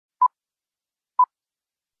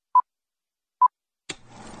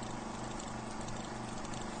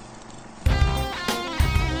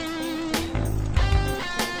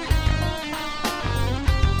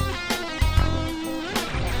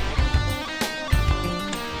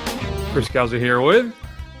Chris Galza here with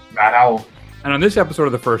Matt Howell. And on this episode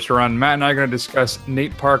of The First Run, Matt and I are going to discuss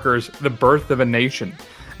Nate Parker's The Birth of a Nation.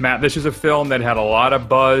 Matt, this is a film that had a lot of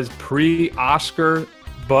buzz, pre-Oscar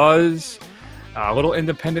buzz, a little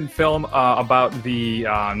independent film about the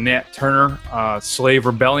Nat Turner slave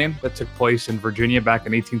rebellion that took place in Virginia back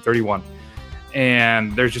in 1831.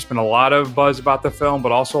 And there's just been a lot of buzz about the film,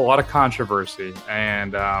 but also a lot of controversy.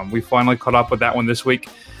 And we finally caught up with that one this week.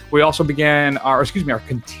 We also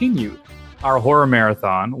continued our horror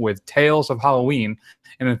marathon with Tales of Halloween,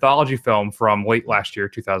 an anthology film from late last year,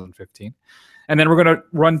 2015. And then we're going to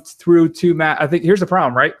run through to Matt. I think here's the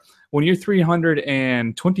problem, right? When you're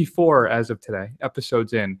 324 as of today,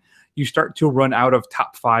 episodes in, you start to run out of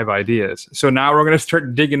top 5 ideas. So now we're going to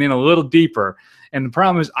start digging in a little deeper. And the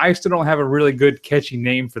problem is I still don't have a really good, catchy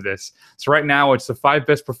name for this. So right now it's the 5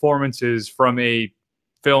 best performances from a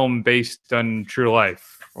film based on true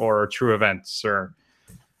life or true events, or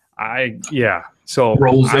So it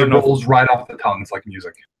rolls right off the tongue. It's like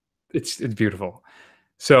music. It's beautiful.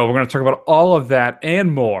 So we're going to talk about all of that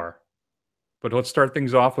and more. But let's start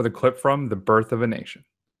things off with a clip from The Birth of a Nation.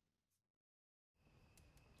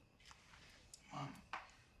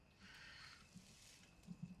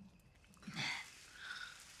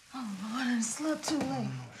 Oh, Lord, I slept too late.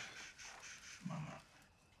 Mama,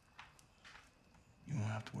 you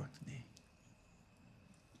won't have to work today.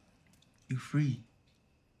 You free.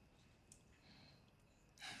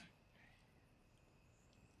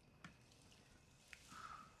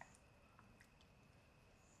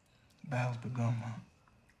 The battle's begun, Mom.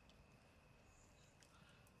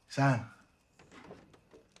 Simon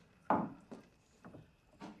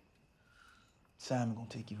gonna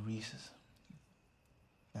take you to Reese's.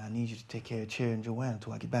 Now I need you to take care of Cherry and Joanna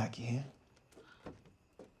until I get back, you hear?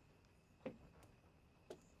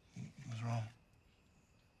 What's wrong?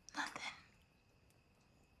 Nothing.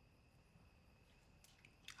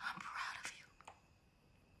 I'm proud of you.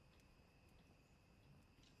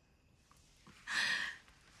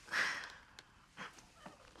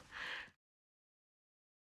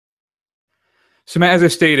 So, Matt, as I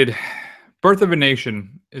stated, Birth of a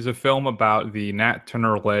Nation is a film about the Nat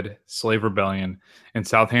Turner-led slave rebellion in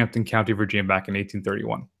Southampton County, Virginia, back in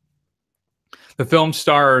 1831. The film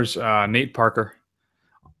stars Nate Parker,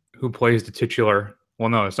 who plays the titular. Well,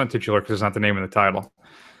 no, it's not titular because it's not the name of the title,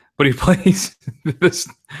 but he plays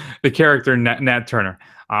the character Nat Turner.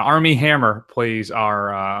 Armie Hammer plays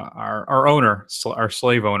our owner, our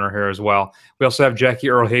slave owner here as well. We also have Jackie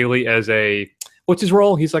Earl Haley as what's his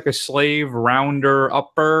role? He's like a slave rounder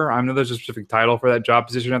upper. I know there's a specific title for that job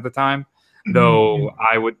position at the time, though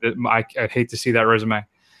I'd hate to see that resume.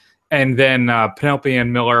 And then Penelope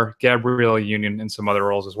Ann Miller, Gabrielle Union, and some other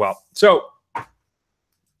roles as well. So,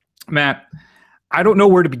 Matt, I don't know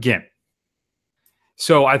where to begin.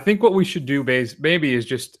 So I think what we should do maybe is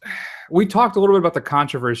just, we talked a little bit about the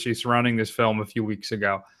controversy surrounding this film a few weeks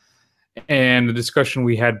ago, and the discussion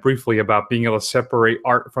we had briefly about being able to separate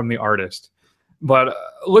art from the artist. But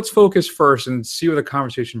let's focus first and see where the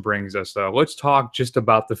conversation brings us, though. Let's talk just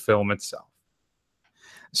about the film itself.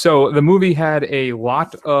 So the movie had a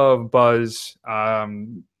lot of buzz,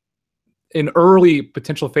 an early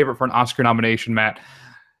potential favorite for an Oscar nomination, Matt.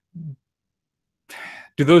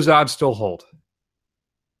 Do those odds still hold?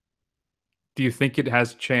 Do you think it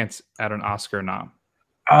has a chance at an Oscar nom?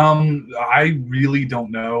 I really don't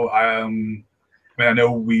know. I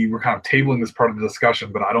know we were kind of tabling this part of the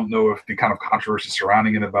discussion, but I don't know if the kind of controversy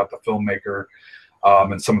surrounding it about the filmmaker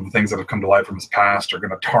and some of the things that have come to light from his past are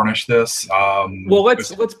going to tarnish this. Well,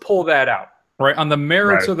 let's pull that out, right? On the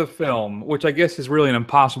merits of the film, which I guess is really an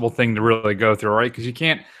impossible thing to really go through, right? Because you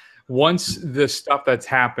can't, once the stuff that's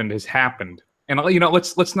happened has happened, and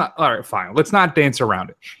let's not. All right, fine. Let's not dance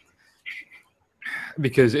around it,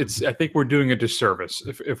 because I think we're doing a disservice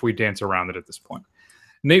if we dance around it at this point.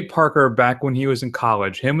 Nate Parker, back when he was in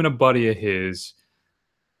college, him and a buddy of his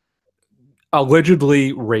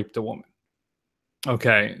allegedly raped a woman.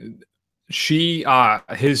 Okay.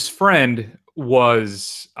 His friend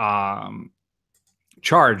was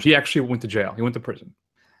charged. He actually went to jail. He went to prison.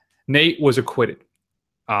 Nate was acquitted.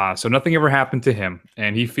 So nothing ever happened to him.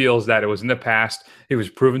 And he feels that it was in the past. He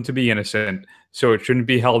was proven to be innocent, so it shouldn't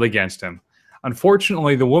be held against him.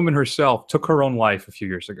 Unfortunately, the woman herself took her own life a few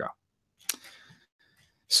years ago.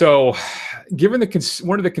 So, given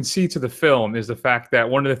one of the conceits of the film is the fact that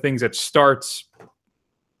one of the things that starts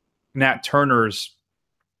Nat Turner's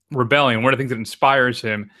rebellion, one of the things that inspires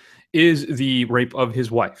him, is the rape of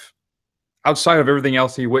his wife, outside of everything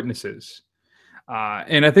else he witnesses.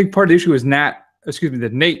 And I think part of the issue is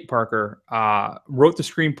that Nate Parker wrote the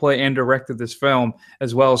screenplay and directed this film,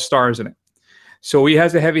 as well as stars in it. So he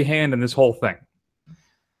has a heavy hand in this whole thing.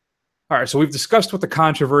 All right, so we've discussed what the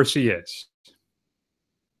controversy is.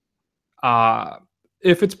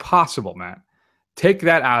 If it's possible, Matt, take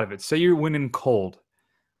that out of it. Say you're winning cold.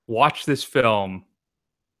 Watch this film.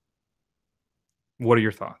 What are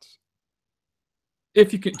your thoughts?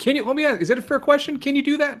 If you can you let me ask, is it a fair question? Can you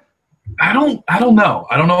do that? I don't know.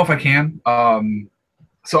 I don't know if I can.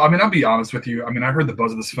 So I mean, I'll be honest with you. I mean, I heard the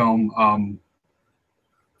buzz of this film.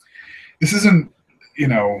 This isn't, you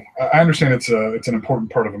know, I understand it's an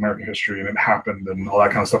important part of American history and it happened and all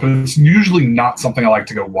that kind of stuff. But it's usually not something I like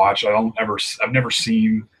to go watch. I've never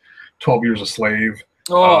seen 12 Years a Slave.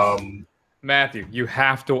 Oh, Matthew, you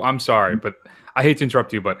have to. I'm sorry, but I hate to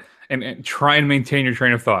interrupt you, but and try and maintain your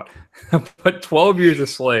train of thought. But 12 Years a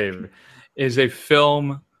Slave is a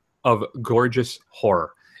film of gorgeous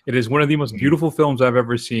horror. It is one of the most beautiful films I've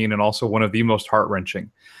ever seen, and also one of the most heart-wrenching.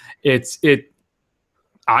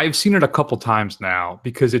 I've seen it a couple times now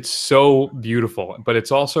because it's so beautiful, but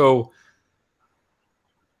it's also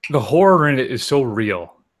the horror in it is so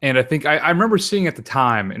real. And I think I remember seeing it at the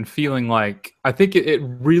time and feeling like I think it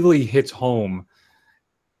really hits home.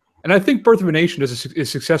 And I think Birth of a Nation is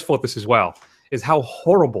successful at this as well, is how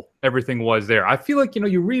horrible everything was there. I feel like, you know,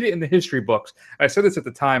 you read it in the history books. I said this at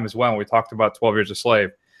the time as well when we talked about 12 Years a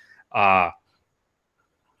Slave.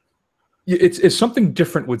 It's something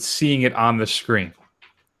different with seeing it on the screen.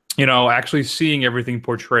 You know, actually seeing everything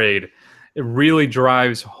portrayed, it really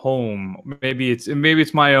drives home. Maybe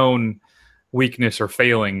it's my own weakness or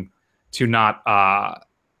failing to not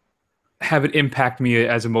have it impact me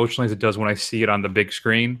as emotionally as it does when I see it on the big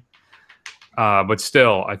screen. But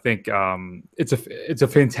still, I think it's a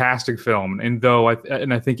fantastic film. And though I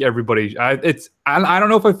think everybody, I don't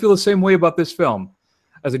know if I feel the same way about this film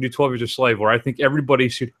as I do 12 Years a Slave, where I think everybody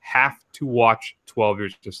should have to watch 12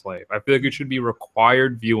 Years a Slave. I feel like it should be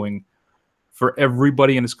required viewing for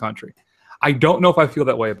everybody in this country. I don't know if I feel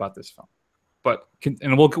that way about this film, but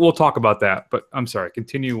and we'll talk about that. But I'm sorry,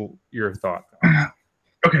 continue your thought.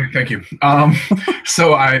 Okay, thank you.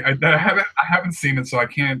 So I haven't seen it, so I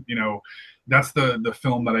can't. You know, that's the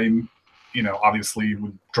film that I, you know, obviously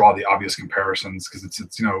would draw the obvious comparisons because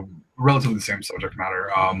it's you know relatively the same subject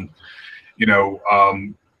matter. You know,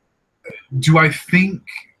 do I think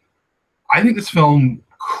this film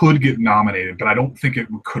could get nominated, but I don't think it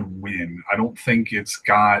could win. I don't think it's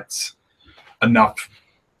got enough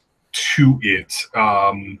to it.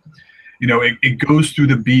 You know, it goes through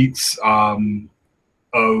the beats of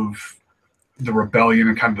the rebellion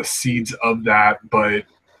and kind of the seeds of that, but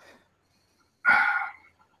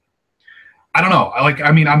I don't know.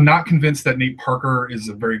 I mean, I'm not convinced that Nate Parker is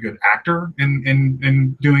a very good actor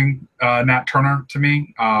in doing Nat Turner to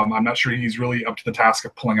me. I'm not sure he's really up to the task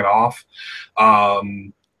of pulling it off.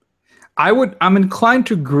 I'm inclined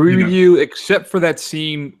to agree with you, except for that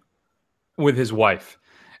scene with his wife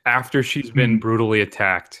after she's been brutally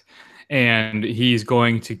attacked, and he's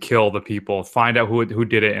going to kill the people, find out who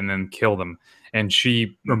did it, and then kill them. And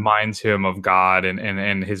she reminds him of God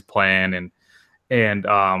and his plan and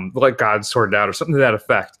let God sort it out or something to that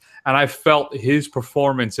effect. And I felt his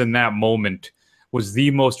performance in that moment was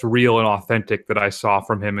the most real and authentic that I saw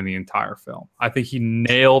from him in the entire film. I think he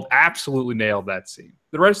absolutely nailed that scene.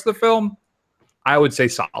 The rest of the film, I would say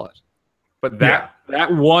solid. But that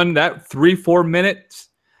 3-4 minutes,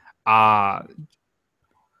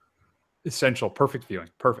 essential, perfect viewing,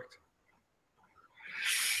 perfect.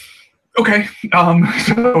 Okay.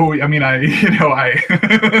 So I mean, I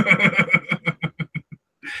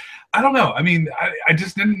don't know. I mean, I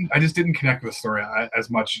just didn't connect with the story as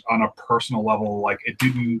much on a personal level. Like it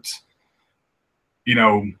didn't, you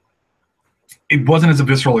know, it wasn't as a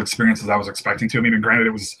visceral experience as I was expecting to. I mean, and granted,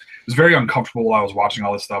 it was very uncomfortable while I was watching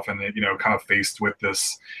all this stuff and it, you know, kind of faced with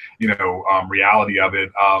this, you know, reality of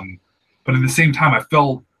it. But at the same time, I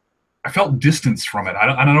felt distance from it.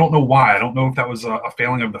 I don't know why. I don't know if that was a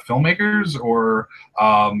failing of the filmmakers or,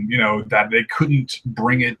 you know, that they couldn't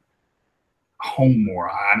bring it home more.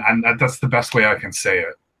 And that's the best way I can say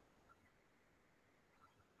it.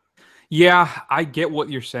 Yeah, I get what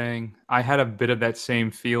you're saying. I had a bit of that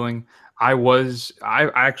same feeling. I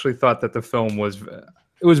actually thought that the film was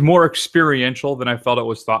more experiential than I felt it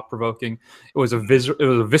was thought-provoking. It was a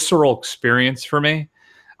visceral experience for me.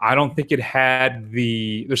 I don't think it had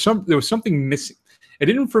there was something missing. It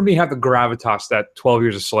didn't for me have the gravitas that 12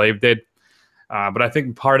 Years a Slave did. But I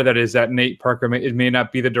think part of that is that Nate Parker may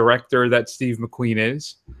not be the director that Steve McQueen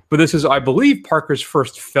is. But this is, I believe, Parker's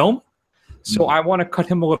first film. So I want to cut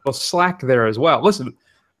him a little slack there as well. Listen,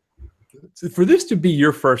 for this to be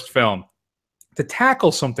your first film, to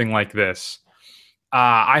tackle something like this,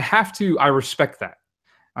 I respect that.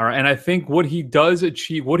 All right. And I think what he does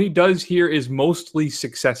achieve, what he does here is mostly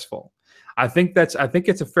successful. I think it's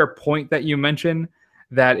a fair point that you mentioned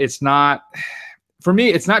that it's not, for me,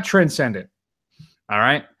 it's not transcendent. All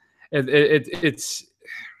right. It's,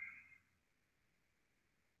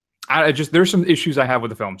 there's some issues I have with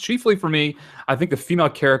the film. Chiefly for me, I think the female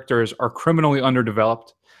characters are criminally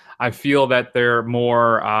underdeveloped. I feel that they're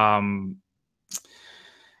more,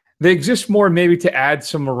 they exist more maybe to add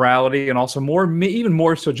some morality and also more, even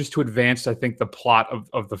more so just to advance, I think, the plot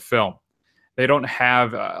of the film. They don't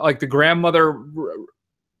have, like the grandmother,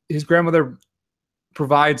 his grandmother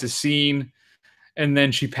provides a scene and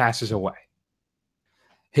then she passes away.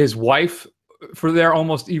 His wife, for there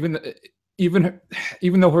almost even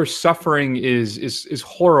though her suffering is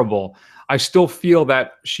horrible, I still feel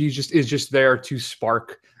that she is just there to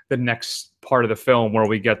spark the next part of the film where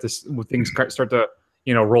we get this, when things start to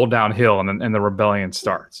roll downhill and the rebellion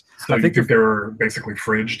starts. So I think they were basically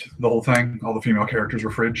fridged, the whole thing. All the female characters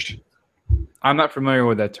were fridged. I'm not familiar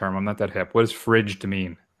with that term. I'm not that hip. What does fridged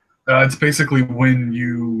mean? It's basically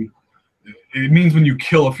it means when you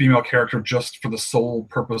kill a female character just for the sole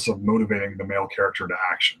purpose of motivating the male character to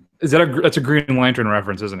action. That's a Green Lantern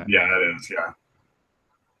reference, isn't it? Yeah, it is.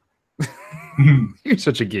 Yeah. You're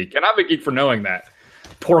such a geek, and I'm a geek for knowing that.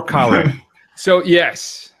 Poor Colin. So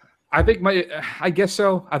yes, I guess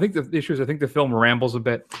so. I think the issue is I think the film rambles a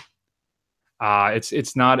bit.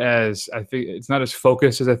 It's not as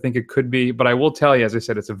focused as I think it could be. But I will tell you, as I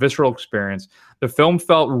said, it's a visceral experience. The film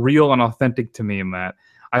felt real and authentic to me, Matt.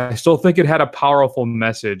 I still think it had a powerful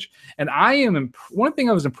message. And one thing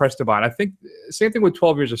I was impressed about, I think, same thing with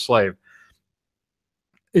 12 Years a Slave,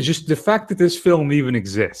 is just the fact that this film even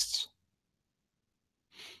exists,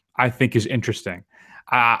 I think is interesting.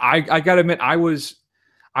 I got to admit, I was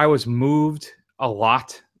moved a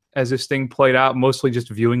lot as this thing played out, mostly just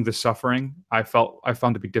viewing the suffering. I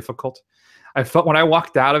found to be difficult. I felt when I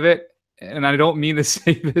walked out of it, and I don't mean to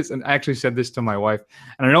say this, and I actually said this to my wife,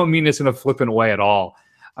 and I don't mean this in a flippant way at all.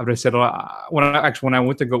 I said when I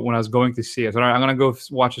was going to see it, I said, all right, I'm gonna go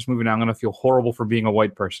watch this movie now. I'm gonna feel horrible for being a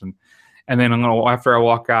white person, and then after I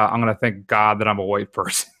walk out, I'm gonna thank God that I'm a white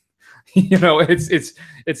person. It's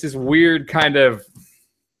this weird kind of,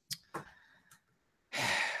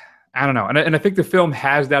 I don't know, and I think the film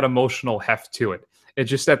has that emotional heft to it. It's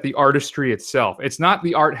just that the artistry itself, it's not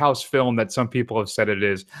the art house film that some people have said it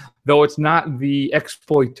is, though it's not the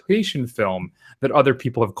exploitation film that other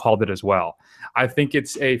people have called it as well. I think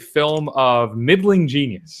it's a film of middling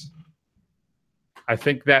genius. I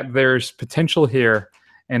think that there's potential here,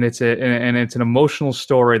 and it's an emotional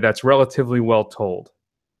story that's relatively well told.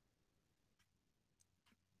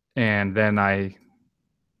 And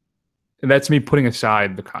that's me putting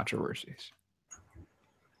aside the controversies.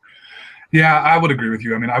 Yeah, I would agree with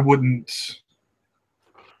you. I mean, I wouldn't say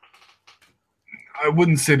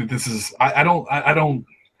that this is. I don't.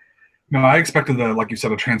 No, I expected like you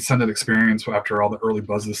said, a transcendent experience after all the early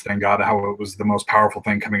buzz this thing got. How it was the most powerful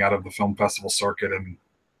thing coming out of the film festival circuit, and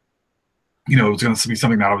it was going to be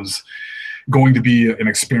something that was going to be an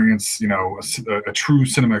experience. A true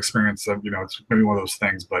cinema experience. That it's maybe one of those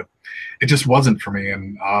things, but it just wasn't for me.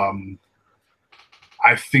 And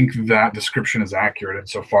I think that description is accurate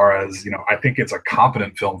insofar as, I think it's a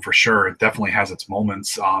competent film for sure. It definitely has its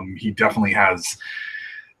moments. He definitely has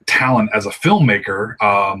talent as a filmmaker,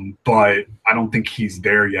 but I don't think he's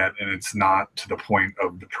there yet. And it's not to the point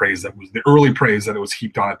of the early praise that it was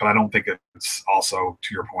heaped on it. But I don't think it's also,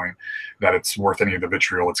 to your point, that it's worth any of the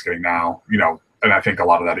vitriol it's getting now, and I think a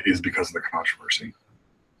lot of that is because of the controversy.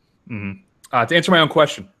 Mm-hmm. To answer my own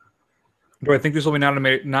question, do I think this will be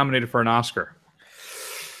nominated for an Oscar?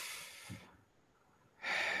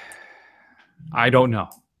 I don't know.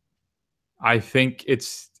 I think it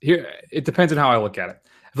depends on how I look at it.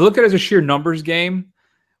 If I look at it as a sheer numbers game,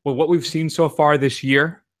 with what we've seen so far this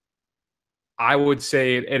year, I would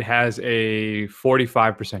say it has a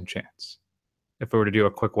 45% chance if we were to do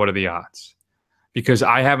a quick what are the odds. Because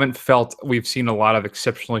I haven't felt we've seen a lot of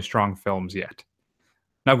exceptionally strong films yet.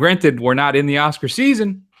 Now, granted, we're not in the Oscar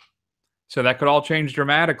season, so that could all change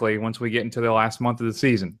dramatically once we get into the last month of the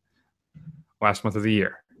season, last month of the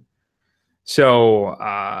year. So,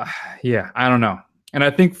 yeah, I don't know. And I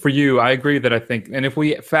think for you, I agree that and if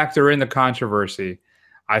we factor in the controversy,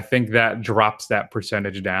 I think that drops that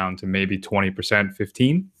percentage down to maybe 20%,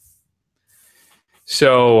 15%.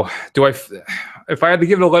 So if I had to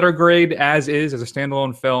give it a letter grade as a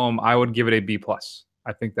standalone film, I would give it a B+.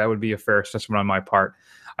 I think that would be a fair assessment on my part.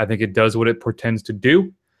 I think it does what it pretends to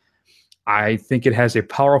do. I think it has a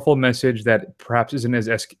powerful message that perhaps isn't as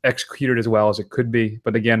executed as well as it could be.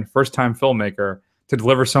 But again, first-time filmmaker to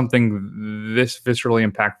deliver something this viscerally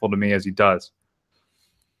impactful to me as he does.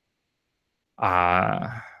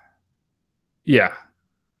 Yeah,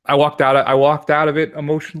 I walked out of it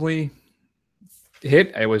emotionally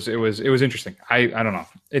hit. It was interesting. I don't know.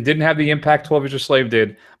 It didn't have the impact 12 Years a Slave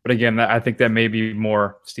did, but again, I think that may be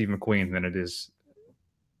more Steve McQueen than it is,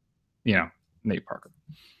 Nate Parker.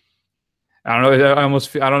 I don't know. I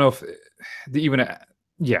don't know if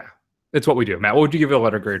yeah, it's what we do. Matt, what would you give it a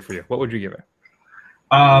letter grade for you? What would you give it?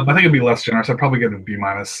 I think it'd be less generous. I'd probably give it a B-.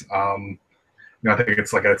 I think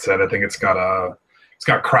it's, like I said, I think it's got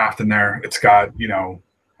craft in there. It's got,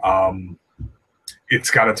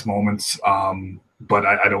 it's got its moments. But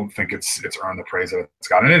I don't think it's earned the praise that it's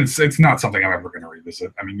got. And it's not something I'm ever going to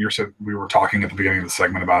revisit. I mean, we were talking at the beginning of the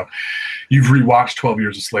segment about you've rewatched 12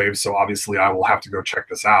 Years a Slave, so obviously I will have to go check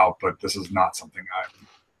this out, but this is not something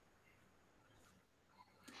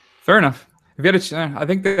Fair enough. If you had I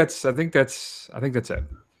think that's it.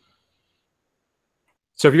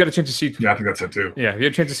 So if you got a chance to see, yeah, I think that's it too. Yeah, if you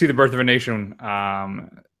had a chance to see The Birth of a Nation,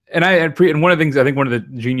 and one of the things, I think one of the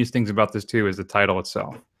genius things about this too is the title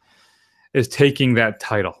itself. Is taking that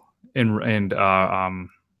title and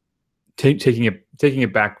taking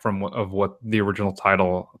it back from what the original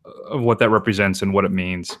title of what that represents and what it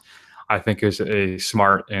means, I think is a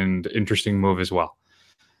smart and interesting move as well.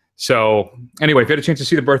 So anyway, if you had a chance to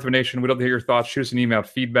see The Birth of a Nation, we'd love to hear your thoughts. Shoot us an email,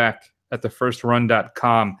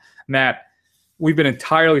 feedback@thefirstrun.com. Matt, we've been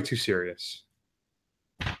entirely too serious,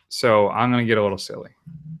 so I'm going to get a little silly.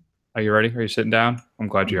 Are you ready? Are you sitting down? I'm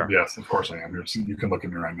glad you are. Yes, of course I am. You can look at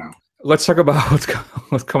me right now. Let's talk about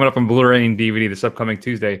what's coming up on Blu-ray and DVD this upcoming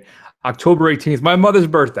Tuesday, October 18th, my mother's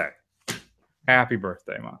birthday. Happy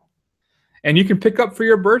birthday, Mom. And you can pick up for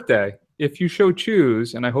your birthday, if you so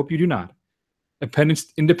choose, and I hope you do not,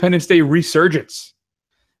 Independence Day Resurgence.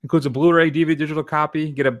 Includes a Blu-ray DVD digital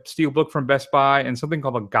copy, get a steel book from Best Buy, and something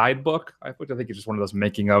called a guidebook, which I think is just one of those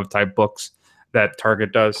making-of type books that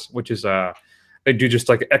Target does, which is they do just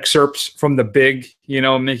like excerpts from the big,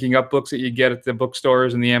 making up books that you get at the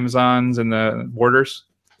bookstores and the Amazons and the Borders.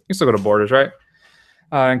 You can still go to Borders, right?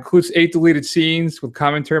 Includes 8 deleted scenes with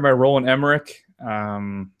commentary by Roland Emmerich.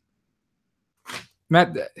 Matt,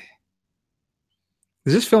 does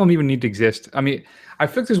this film even need to exist? I mean, I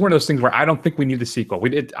feel like this is one of those things where I don't think we need the sequel.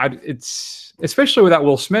 It's especially without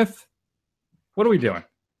Will Smith. What are we doing?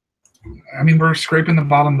 I mean, we're scraping the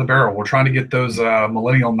bottom of the barrel. We're trying to get those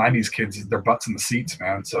millennial 90s kids their butts in the seats,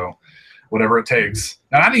 man. So whatever it takes.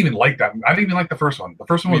 And I didn't even like that. I didn't even like the first one. The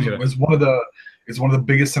first one was one of the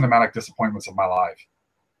biggest cinematic disappointments of my life.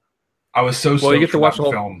 I was so you get to watch the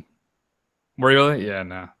whole film. Were you really? Yeah,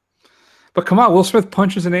 no. But come on, Will Smith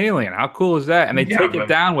punches an alien. How cool is that? And they take it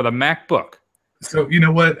down with a MacBook. So you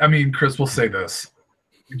know what? I mean, Chris, we'll say this.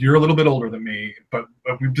 You're a little bit older than me, but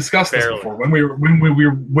we've discussed this before. When we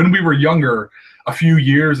were younger, a few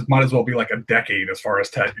years might as well be like a decade as far as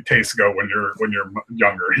tastes go when you're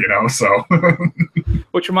younger, So,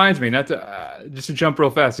 which reminds me, not to just to jump real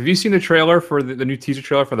fast. Have you seen the trailer for the new teaser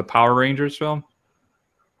trailer for the Power Rangers film?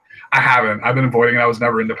 I haven't. I've been avoiding it. I was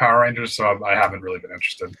never into Power Rangers, so I haven't really been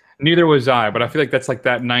interested. Neither was I, but I feel like that's like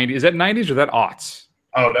that 90s. Is that 90s or that aughts?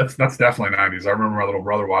 Oh, that's definitely 90s. I remember my little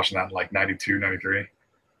brother watching that in like 92, 93.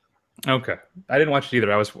 Okay, I didn't watch it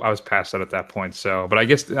either. I was past that at that point. So, but I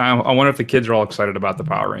guess I wonder if the kids are all excited about the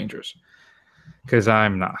Power Rangers, because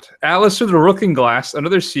I'm not. Alice Through the Looking Glass,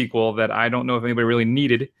 another sequel that I don't know if anybody really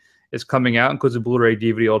needed, is coming out. Includes a Blu-ray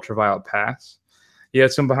DVD Ultraviolet Pass. You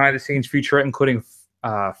had some behind-the-scenes featurette, including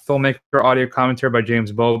filmmaker audio commentary by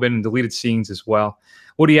James Bobin and deleted scenes as well.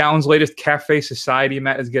 Woody Allen's latest Cafe Society,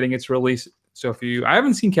 Matt, is getting its release. So I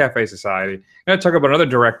haven't seen Cafe Society. I'm going to talk about another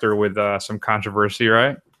director with some controversy,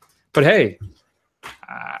 right? But hey,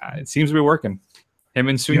 it seems to be working. Him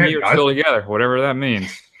and Soon-Yi are still together, whatever that means.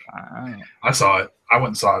 I saw it. I went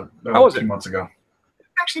and saw it 2 months ago.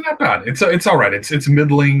 Actually, not bad. It's all right. It's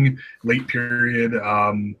middling, late period,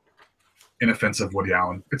 inoffensive Woody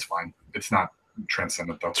Allen. It's fine. It's not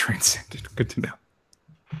transcendent though. Transcendent. Good to know.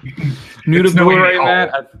 New to Blu-ray,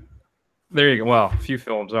 Matt. There you go. Well, a few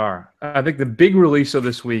films are. I think the big release of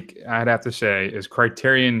this week, I'd have to say, is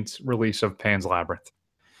Criterion's release of Pan's Labyrinth.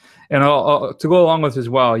 And to go along with as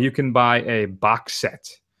well, you can buy a box set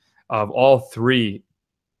of all 3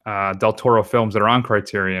 Del Toro films that are on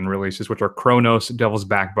Criterion releases, which are Kronos, Devil's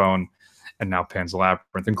Backbone, and now Pan's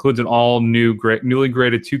Labyrinth. Includes an all-new, newly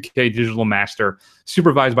graded 2K digital master,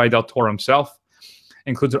 supervised by Del Toro himself.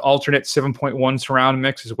 Includes an alternate 7.1 surround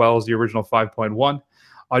mix, as well as the original 5.1.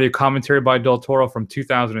 Audio commentary by Del Toro from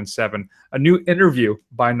 2007. A new interview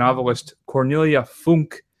by novelist Cornelia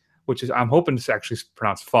Funk, which is, I'm hoping it's actually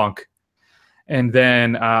pronounced Funk. And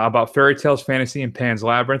then about fairy tales, fantasy, and Pan's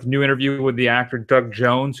Labyrinth. New interview with the actor Doug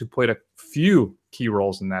Jones, who played a few key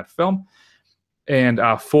roles in that film. And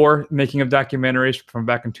 4 making of documentaries from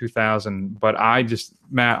back in 2000. But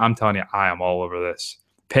Matt, I'm telling you, I am all over this.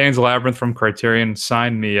 Pan's Labyrinth from Criterion,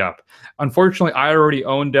 sign me up. Unfortunately, I already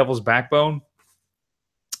own Devil's Backbone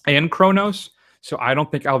and Chronos, so I don't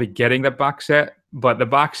think I'll be getting that box set. But the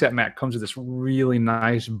box set, Matt, comes with this really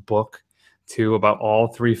nice book, too, about all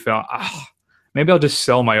 3 films. Maybe I'll just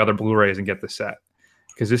sell my other Blu-rays and get the set,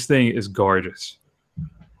 because this thing is gorgeous.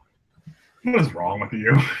 What is wrong with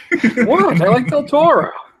you? What? I like Del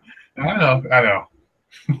Toro. I know.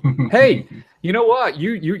 Hey, you know what?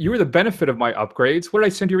 You were the benefit of my upgrades. What did I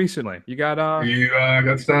send you recently? You got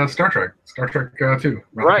got Star Trek 2.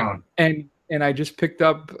 Right. And I just picked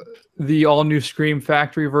up the all-new Scream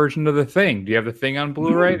Factory version of The Thing. Do you have The Thing on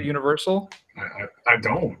Blu-ray, the Universal? I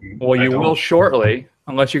don't. Well, you will shortly,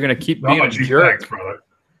 unless you're going to keep being a jerk. Thanks, brother.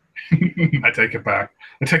 I take it back.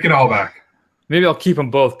 I take it all back. Maybe I'll keep them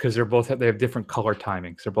both because they have different color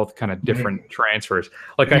timings. They're both kind of different transfers.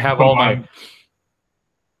 Like I have all my.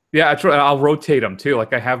 Yeah, that's right. I'll rotate them too.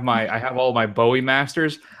 Like I have all my Bowie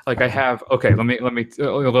masters. Like I have. Okay, let me a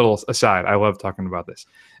little aside. I love talking about this.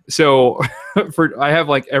 So I have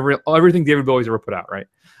like everything David Bowie's ever put out, right?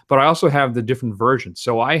 But I also have the different versions.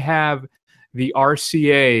 So I have the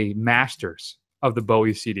RCA masters of the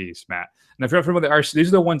Bowie CDs, Matt. And if you're not familiar with the RCA, these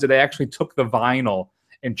are the ones that they actually took the vinyl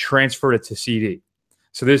and transferred it to CD.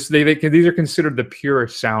 So these are considered the pure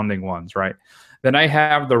sounding ones, right? Then I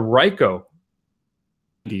have the Ryko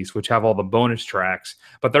CDs, which have all the bonus tracks,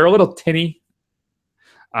 but they're a little tinny.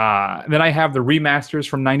 Then I have the remasters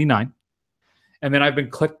from '99. And then I've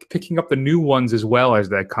been picking up the new ones as well as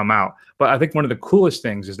they come out. But I think one of the coolest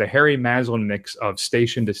things is the Harry Maslin mix of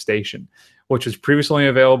Station to Station, which was previously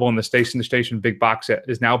available in the Station to Station big box set,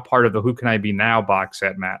 is now part of the Who Can I Be Now box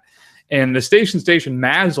set, Matt. And the Station to Station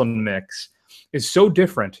Maslin mix is so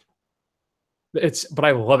different. But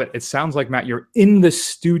I love it. It sounds like, Matt, you're in the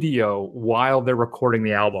studio while they're recording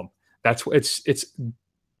the album. It's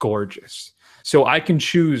gorgeous. So I can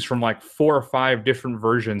choose from like 4 or 5 different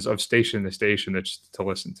versions of Station to Station to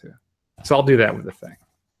listen to. So I'll do that with The Thing.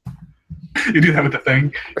 You do that with The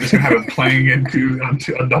Thing? You're just going to have it playing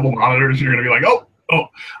onto a double monitors, and you're going to be like, oh,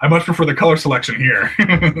 I much prefer the color selection here.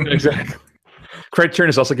 Exactly. Criterion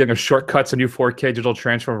is also giving us Shortcuts, a new 4K digital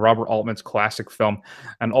transfer of Robert Altman's classic film,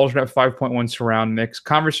 an alternate 5.1 surround mix,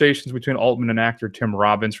 conversations between Altman and actor Tim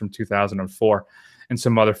Robbins from 2004, and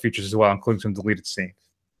some other features as well, including some deleted scenes.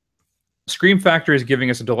 Scream Factory is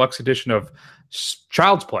giving us a deluxe edition of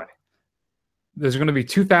Child's Play. There's going to be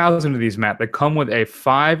 2,000 of these, Matt, that come with a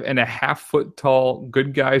 5.5-foot tall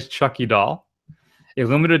Good Guys Chucky doll, a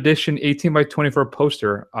limited edition 18 by 24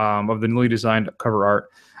 poster of the newly designed cover art,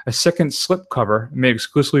 a second slip cover made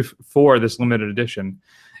exclusively for this limited edition,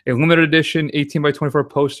 a limited edition 18 by 24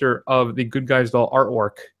 poster of the Good Guys doll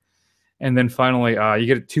artwork, and then finally, you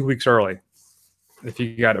get it 2 weeks early if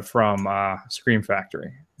you got it from Scream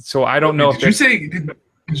Factory. So I don't know. Did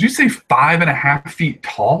you say 5.5 feet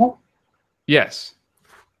tall? Yes.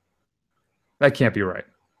 That can't be right.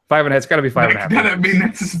 5.5. It's got to be 5.5. I mean,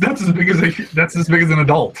 that's as big as an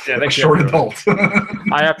adult. Yeah, a short adult.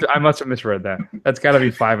 I must have misread that. That's got to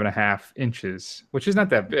be 5.5 inches, which is not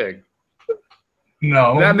that big.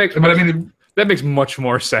 No, that makes much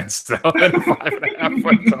more sense though than 5.5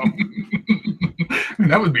 foot tall.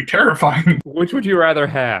 That would be terrifying. Which would you rather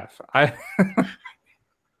have?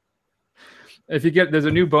 If you get, there's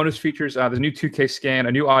a new bonus features, there's a new 2K scan,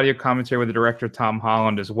 a new audio commentary with the director Tom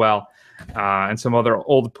Holland as well, and some other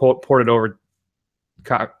old ported over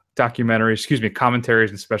commentaries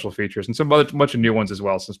and special features, and some bunch of new ones as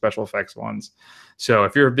well, some special effects ones. So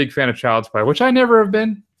if you're a big fan of Child's Play, which I never have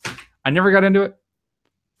been, I never got into it,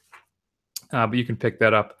 but you can pick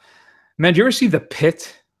that up. Man, did you ever see The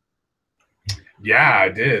Pit? Yeah, I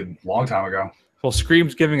did, long time ago. Well,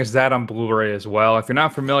 Scream's giving us that on Blu-ray as well. If you're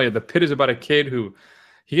not familiar, The Pit is about a kid who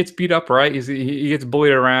he gets beat up, right? He gets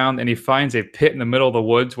bullied around, and he finds a pit in the middle of the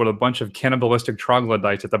woods with a bunch of cannibalistic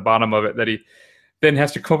troglodytes at the bottom of it that he then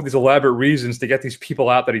has to come up with these elaborate reasons to get these people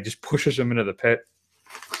out that he just pushes them into the pit.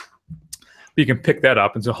 But you can pick that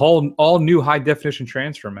up. It's a whole all new high-definition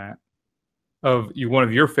transfer, Matt, of one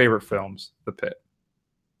of your favorite films, The Pit.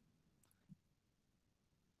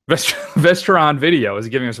 Vestron Video is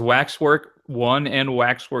giving us Waxwork 1 and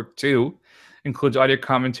Waxwork 2. Includes audio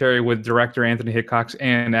commentary with director Anthony Hickox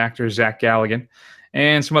and actor Zach Galligan,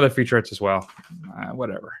 and some other featurettes as well.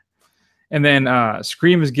 Whatever. And then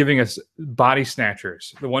Scream is giving us Body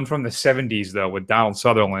Snatchers, the one from the 70s, though, with Donald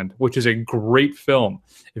Sutherland, which is a great film.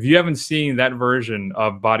 If you haven't seen that version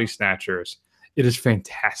of Body Snatchers, It is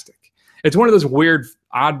fantastic. It's one of those weird,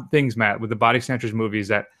 odd things, Matt, with the Body Snatchers movies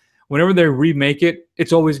that whenever they remake it,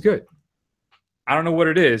 it's always good. I don't know what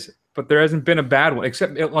it is, but there hasn't been a bad one,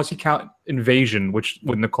 except unless you count Invasion, which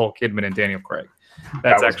with Nicole Kidman and Daniel Craig.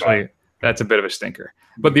 That's a bit of a stinker.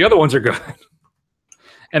 But the other ones are good.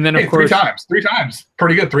 And then, of course, three times.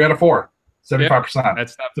 Pretty good. 3 out of 4. 75%. Yeah,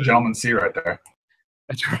 that's the gentleman's C right there.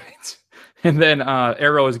 That's right. And then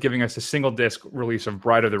Arrow is giving us a single disc release of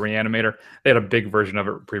Bride of the Reanimator. They had a big version of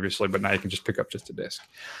it previously, but now you can just pick up just a disc.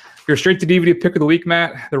 Your straight to DVD pick of the week,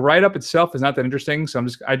 Matt. The write-up itself is not that interesting, so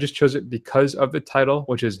I just chose it because of the title,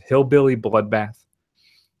 which is Hillbilly Bloodbath.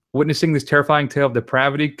 Witnessing this terrifying tale of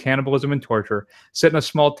depravity, cannibalism, and torture, set in a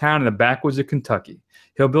small town in the backwoods of Kentucky,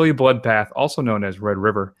 Hillbilly Bloodbath, also known as Red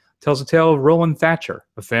River, tells a tale of Roland Thatcher,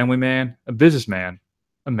 a family man, a businessman,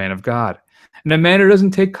 a man of God, and a man who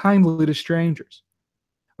doesn't take kindly to strangers.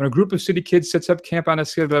 When a group of city kids sets up camp on a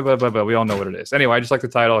blah, blah, blah, blah, we all know what it is. Anyway, I just like the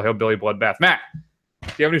title, Hillbilly Bloodbath. Matt,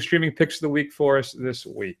 do you have any streaming picks of the week for us this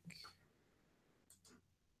week?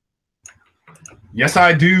 Yes,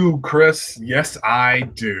 I do, Chris. Yes, I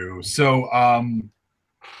do. So,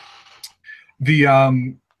 did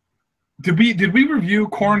we review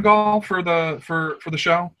Corngall for the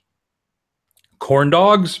show? Corn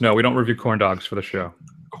dogs? No, we don't review corn dogs for the show.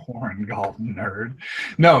 Corngall nerd.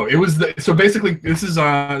 No, it was so basically this is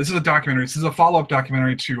a documentary. This is a follow-up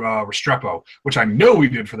documentary to Restrepo, which I know we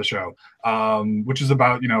did for the show, which is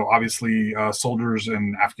about obviously soldiers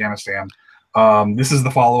in Afghanistan. This is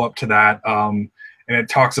the follow-up to that. And it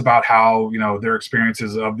talks about how, their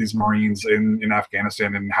experiences of these Marines in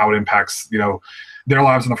Afghanistan and how it impacts, their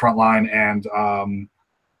lives in the front line and,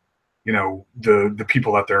 the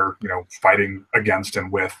people that they're, fighting against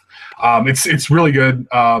and with. It's really good.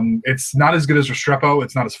 It's not as good as Restrepo.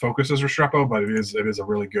 It's not as focused as Restrepo, but it is a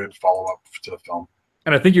really good follow-up to the film.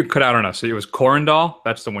 And I think you cut out on us. So it was Corndall.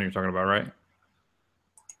 That's the one you're talking about, right?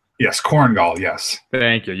 Yes, Corngall. Yes.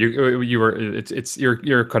 Thank you. You were.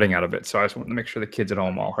 You're cutting out a bit, so I just wanted to make sure the kids at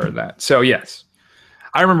home all heard that. So yes,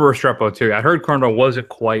 I remember Restrepo too. I heard Cornball wasn't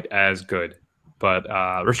quite as good, but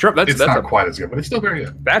Restrepo. That's not quite as good, but it's still very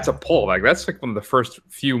good. That's a pull. That's like one of the first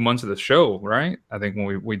few months of the show, right? I think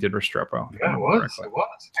when we did Restrepo. Yeah, it was. It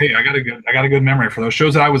was. Hey, I got a good memory for those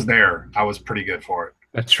shows that I was there. I was pretty good for it.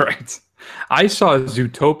 That's right. I saw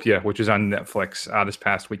Zootopia, which is on Netflix this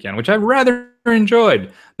past weekend, which I rather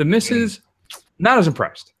enjoyed. The missus, not as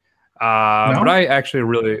impressed, no? But I actually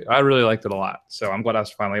really liked it a lot. So I'm glad I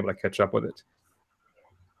was finally able to catch up with it.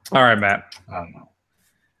 All right, Matt. I don't know.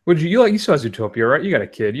 Would you saw Zootopia, right? You got a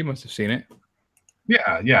kid. You must have seen it.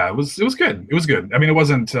 Yeah. It was good. It was good. I mean, it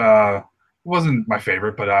wasn't my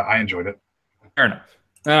favorite, but I enjoyed it. Fair enough.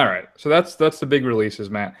 All right. So that's the big releases,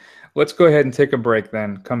 Matt. Let's go ahead and take a break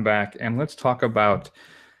then, come back, and let's talk about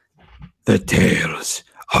the tales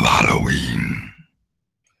of Halloween.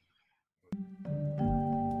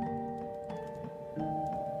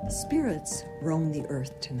 Spirits roam the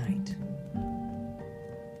earth tonight.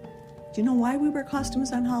 Do you know why we wear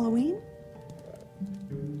costumes on Halloween?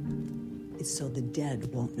 It's so the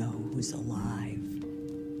dead won't know who's alive.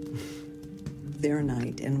 Their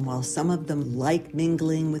night, and while some of them like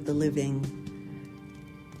mingling with the living,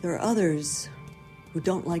 there are others who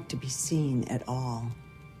don't like to be seen at all.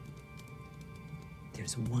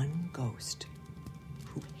 There's one ghost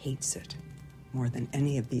who hates it more than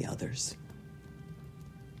any of the others.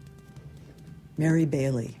 Mary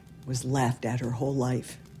Bailey was laughed at her whole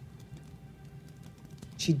life.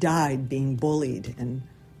 She died being bullied and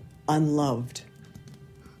unloved,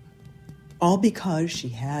 all because she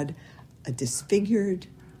had a disfigured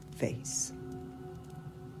face.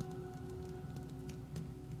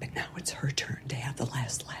 But now it's her turn to have the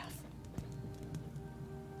last laugh.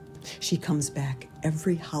 She comes back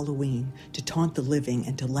every Halloween to taunt the living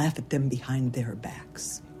and to laugh at them behind their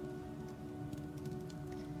backs.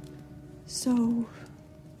 So,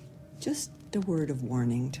 just a word of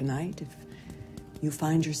warning tonight. If you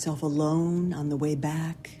find yourself alone on the way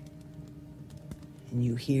back and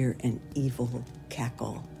you hear an evil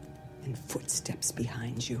cackle and footsteps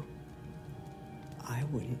behind you, I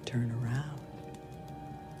wouldn't turn around.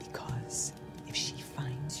 Because if she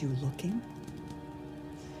finds you looking,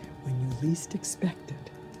 when you least expect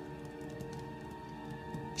it,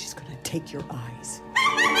 she's going to take your eyes.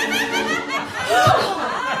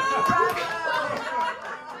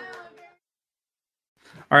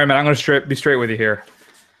 All right, man, I'm going to be straight with you here.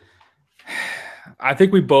 I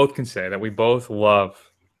think we both can say that we both love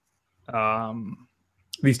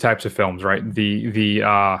these types of films, right?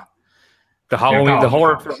 The The Halloween, the anthology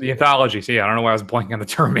horror, films. the anthologies. Yeah, I don't know why I was blanking on the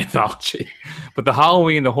term anthology, but the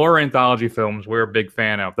Halloween, the horror anthology films, we're a big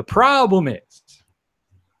fan of. The problem is,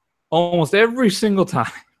 almost every single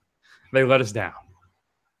time, they let us down.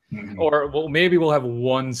 Or well, maybe we'll have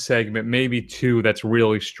one segment, maybe two, that's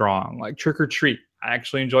really strong, like Trick or Treat. I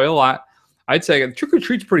actually enjoy a lot. I'd say Trick or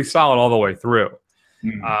Treat's pretty solid all the way through.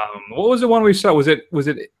 What was the one we saw? Was it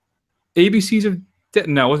ABCs of Death?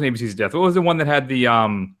 No, it wasn't ABCs of Death. What was the one that had the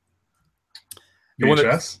one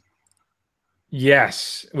VHS?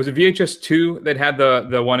 Yes. Was it VHS 2 that had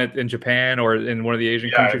the one in Japan or in one of the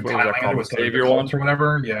Asian countries? What was that called? Was The the Savior cult one? or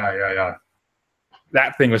whatever. Yeah.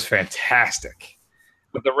 That thing was fantastic.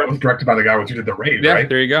 But That was directed by the guy who did the Rave, yeah, right?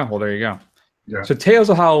 there you go. Well, there you go. Yeah. So Tales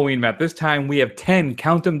of Halloween, Matt. This time we have 10,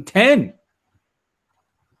 count them, 10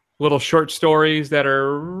 little short stories that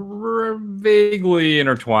are vaguely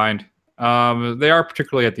intertwined. They are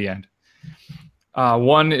particularly at the end.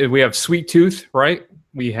 One, we have Sweet Tooth, right?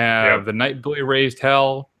 We have The Night Billy Raised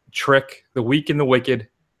Hell, Trick, The Weak and the Wicked,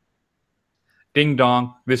 Ding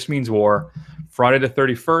Dong, This Means War, Friday the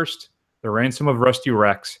 31st, The Ransom of Rusty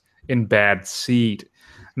Rex, and Bad Seed.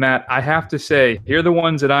 Matt, I have to say, here are the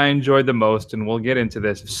ones that I enjoyed the most, and we'll get into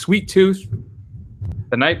this. Sweet Tooth,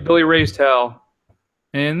 The Night Billy Raised Hell,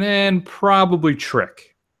 and then probably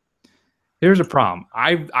Trick. Here's a problem.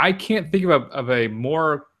 I can't think of a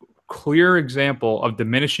more clear example of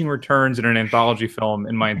diminishing returns in an anthology film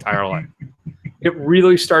in my entire life. It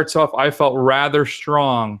really starts off, I felt, rather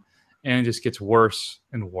strong, and it just gets worse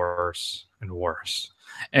and worse and worse.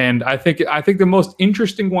 And I think the most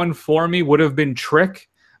interesting one for me would have been Trick,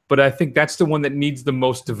 but I think that's the one that needs the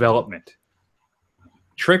most development.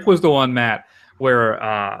 Trick was the one, Matt,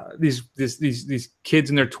 where these kids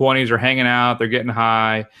in their 20s are hanging out, they're getting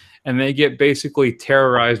high, and they get basically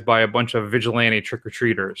terrorized by a bunch of vigilante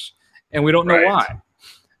trick-or-treaters. And we don't know why.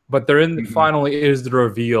 But finally is the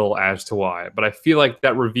reveal as to why. But I feel like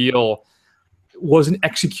that reveal wasn't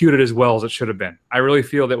executed as well as it should have been. I really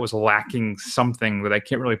feel that was lacking something that I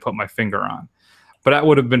can't really put my finger on. But that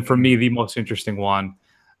would have been, for me, the most interesting one.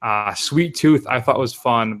 Sweet Tooth, I thought was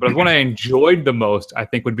fun. But the one I enjoyed the most, I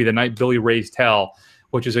think, would be The Night Billy Raised Hell,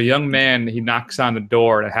 which is a young man, he knocks on the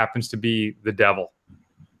door, and it happens to be the devil.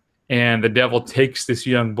 And the devil takes this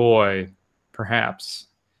young boy, perhaps,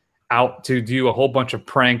 out to do a whole bunch of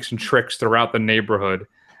pranks and tricks throughout the neighborhood.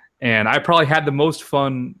 And I probably had the most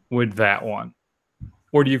fun with that one.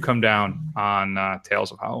 Where do you come down on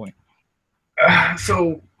Tales of Halloween? I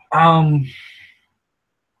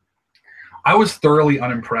was thoroughly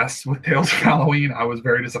unimpressed with Tales of Halloween. I was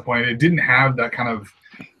very disappointed. It didn't have that kind of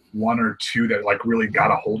one or two that like really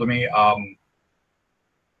got a hold of me.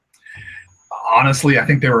 Honestly, I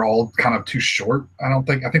think they were all kind of too short. I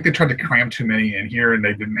think they tried to cram too many in here, and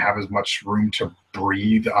they didn't have as much room to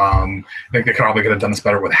breathe. I think they probably could have done this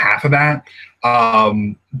better with half of that.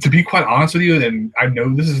 To be quite honest with you, and I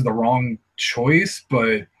know this is the wrong choice,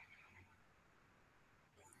 but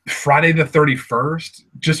Friday the 31st,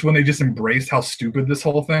 just when they just embraced how stupid this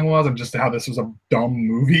whole thing was and just how this was a dumb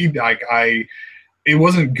movie, it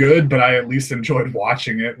wasn't good, but I at least enjoyed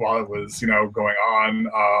watching it while it was, going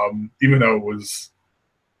on, even though it was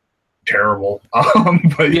terrible.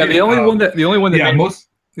 But yeah, the only one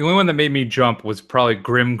that made me jump was probably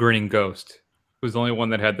Grim Grinning Ghost. It was the only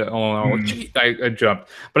one that had the I jumped.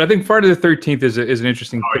 But I think Friday the 13th is an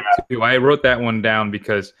interesting pick too. I wrote that one down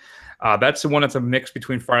because that's the one that's a mix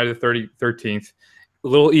between Friday the 13th, a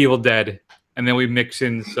little Evil Dead, and then we mix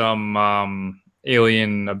in some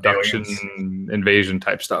alien abduction invasion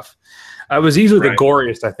type stuff. It was easily the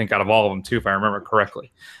goriest, I think, out of all of them too, if I remember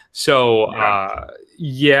correctly. So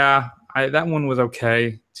that one was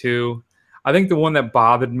okay too. I think the one that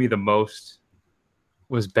bothered me the most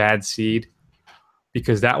was Bad Seed,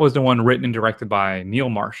 because that was the one written and directed by Neil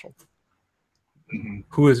Marshall,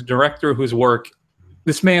 who is a director whose work,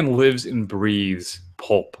 this man lives and breathes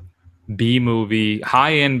pulp, B-movie,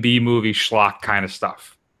 high-end B-movie schlock kind of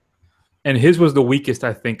stuff. And his was the weakest,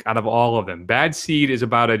 I think, out of all of them. Bad Seed is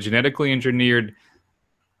about a genetically engineered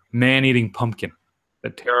man-eating pumpkin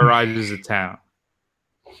that terrorizes the town,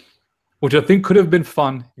 which I think could have been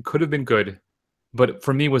fun. It could have been good. But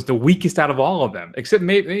for me, was the weakest out of all of them. Except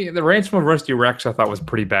maybe the Ransom of Rusty Rex, I thought was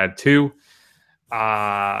pretty bad too.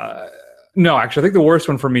 No, actually, I think the worst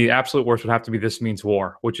one for me, absolute worst, would have to be This Means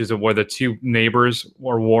War, which is where the two neighbors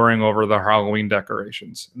were warring over the Halloween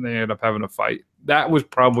decorations. And they ended up having a fight. That was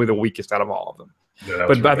probably the weakest out of all of them. Yeah,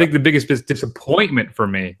 but I think the biggest disappointment for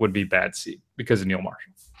me would be Bad Seed because of Neil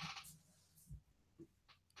Marshall.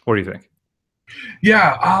 What do you think?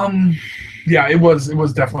 Yeah, it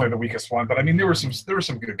was definitely the weakest one. But I mean, there was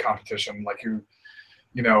some good competition. Like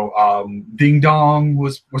Ding Dong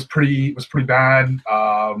was pretty bad.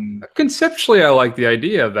 Conceptually, I like the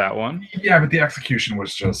idea of that one. Yeah, but the execution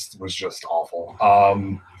was just awful.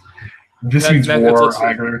 This Means War.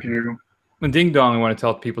 I agree with you. And Ding Dong, I want to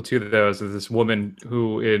tell people too, though, is this woman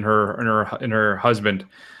who, in her husband,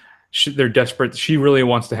 they're desperate. She really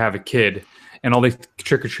wants to have a kid, and all these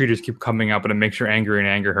trick or treaters keep coming up, and it makes her angry and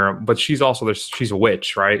anger her. But she's a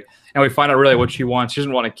witch, right? And we find out really what she wants. She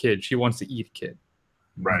doesn't want a kid. She wants to eat a kid.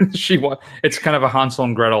 Right. It's kind of a Hansel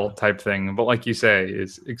and Gretel type thing, but like you say,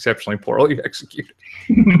 is exceptionally poorly executed.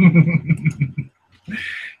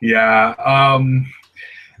 Yeah. I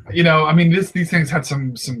mean, these things had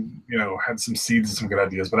some had some seeds and some good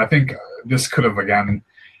ideas, but I think this could have, again,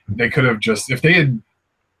 they could have just, if they had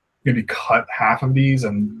maybe cut half of these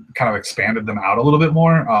and kind of expanded them out a little bit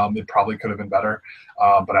more, it probably could have been better.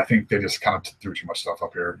 But I think they just kind of threw too much stuff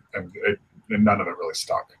up here, and none of it really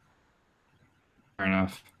stuck. Fair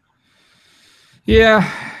enough.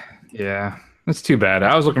 Yeah, that's too bad.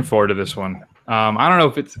 I was looking forward to this one. I don't know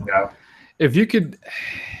if it's if you could.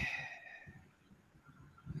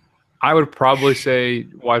 I would probably say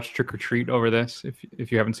watch Trick or Treat over this.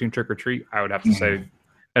 If you haven't seen Trick or Treat, I would have to say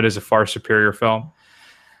that is a far superior film.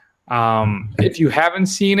 If you haven't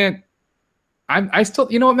seen it, I still,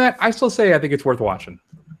 you know what, Matt? I still say I think it's worth watching.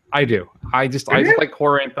 I do. I just like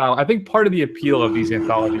horror anthology. I think part of the appeal of these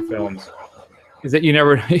anthology films is that you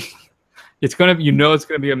never, it's gonna be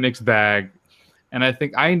a mixed bag, and I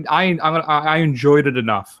think I enjoyed it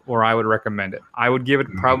enough, or I would recommend it. I would give it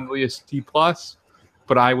probably a C+,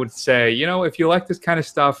 but I would say, if you like this kind of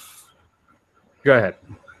stuff, go ahead.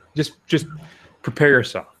 Just prepare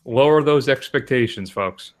yourself. Lower those expectations,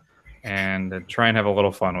 folks, and try and have a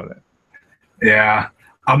little fun with it. Yeah,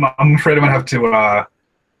 I'm afraid I'm gonna have to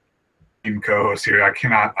co-host here. I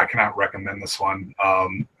cannot recommend this one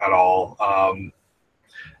at all.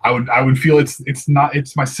 I would feel it's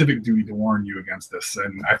my civic duty to warn you against this,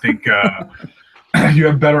 and I think you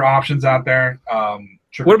have better options out there.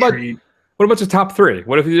 Trick or Treat. What about the top three?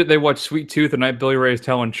 What if they watch Sweet Tooth, The Night Billy Ray is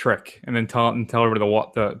Telling Trick, and then tell everybody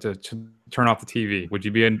to turn off the TV? Would you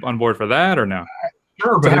be on board for that or no?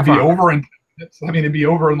 Sure, but it'd be over in. It'd be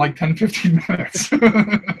over in like 10-15 minutes.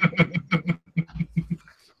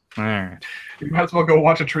 All right. You might as well go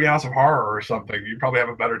watch a Treehouse of Horror or something. You'd probably have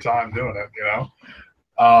a better time doing it,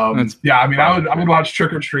 I would watch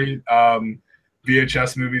Trick or Treat,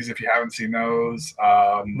 VHS movies if you haven't seen those.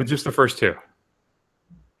 But just the first two.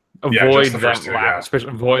 Avoid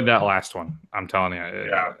that last one. I'm telling you.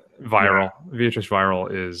 Yeah. Viral. Yeah. VHS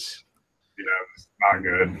Viral is. Yeah, it's not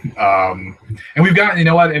good. And we've got,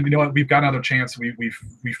 we've got another chance. We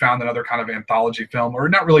found another kind of anthology film, or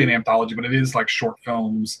not really an anthology, but it is like short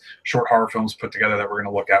horror films put together that we're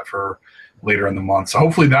going to look at for later in the month. So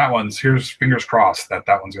hopefully here's fingers crossed that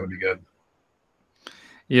one's going to be good.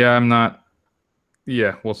 Yeah, I'm not.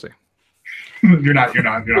 Yeah, we'll see. You're not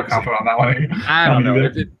confident on that one. I don't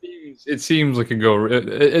know. It seems like it could go.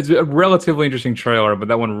 It's a relatively interesting trailer, but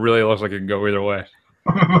that one really looks like it can go either way.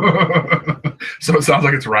 So it sounds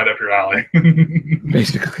like it's right up your alley.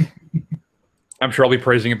 Basically. I'm sure I'll be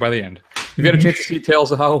praising it by the end. If you had a chance to see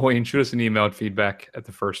Tales of Halloween, shoot us an email at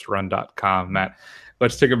feedback@thefirstrun.com. Matt,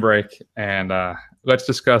 let's take a break and let's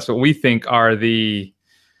discuss what we think are the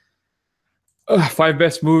 5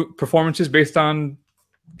 best performances based on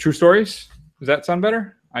true stories. Does that sound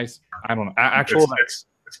better? I don't know.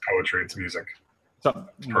 It's poetry. It's music. So,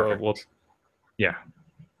 it's perfect. Yeah.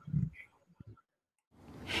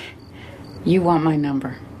 You want my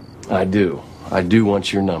number? I do. I do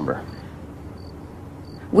want your number.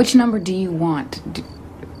 Which number do you want?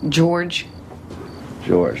 George?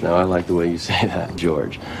 George. Now, I like the way you say that,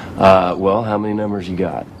 George. Well, how many numbers you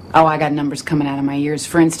got? Oh, I got numbers coming out of my ears.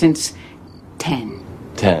 For instance, 10.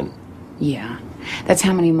 10? Yeah. That's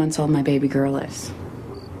how many months old my baby girl is.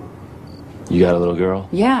 You got a little girl?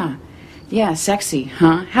 Yeah. Yeah, sexy,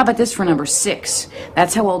 huh? How about this for number 6?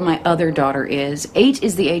 That's how old my other daughter is. 8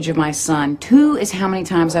 is the age of my son. 2 is how many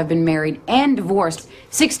times I've been married and divorced.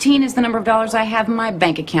 16 is the number of dollars I have in my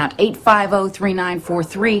bank account.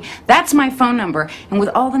 850-3943. That's my phone number. And with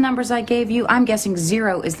all the numbers I gave you, I'm guessing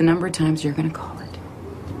 0 is the number of times you're going to call it.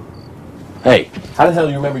 Hey, how the hell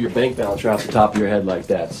do you remember your bank balance right off the top of your head like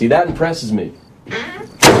that? See, that impresses me.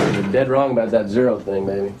 You're dead wrong about that 0 thing,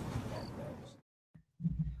 baby.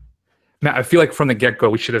 Matt, I feel like from the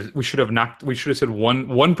get-go we should have said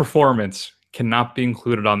one performance cannot be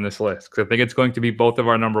included on this list, because I think it's going to be both of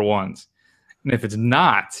our number ones. And if it's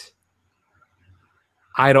not,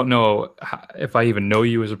 I don't know if I even know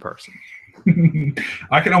you as a person.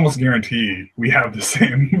 I can almost guarantee we have the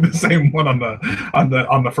same one on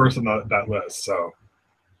the first on that list. So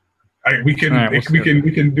We can All right,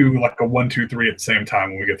 we can do like a 1, 2, 3 at the same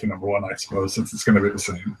time when we get to number one, I suppose, since it's going to be the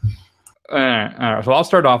same. All right. So I'll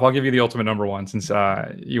start off. I'll give you the ultimate number one since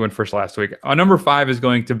you went first last week. Number 5 is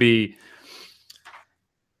going to be.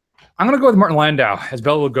 I'm going to go with Martin Landau as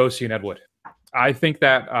Bela Lugosi and Ed Wood. I think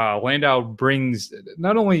that Landau brings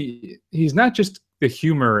not only he's not just the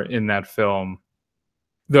humor in that film,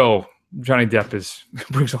 though Johnny Depp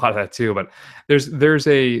brings a lot of that too. But there's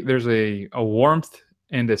a warmth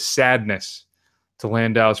and a sadness to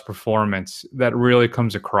Landau's performance that really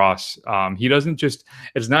comes across. He doesn't just,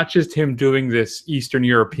 it's not just him doing this Eastern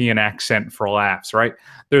European accent for laughs, right?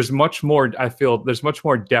 There's much more, I feel there's much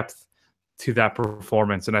more depth to that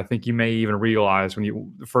performance. And I think you may even realize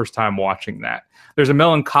when the first time watching that, there's a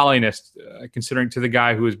melancholiness considering to the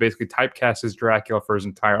guy who is basically typecast as Dracula for his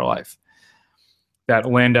entire life that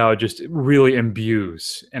Landau just really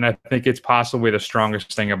imbues. And I think it's possibly the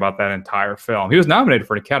strongest thing about that entire film. He was nominated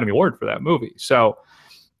for an Academy Award for that movie. So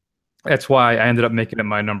that's why I ended up making it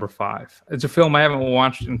my number 5. It's a film I haven't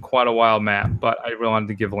watched in quite a while, Matt, but I really wanted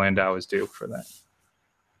to give Landau his due for that.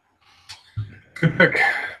 Good pick.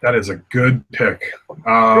 That is a good pick.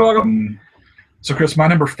 You're welcome. So, Chris, my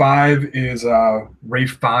number 5 is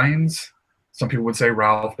Rafe Fiennes. Some people would say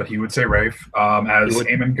Ralph, but he would say Rafe, as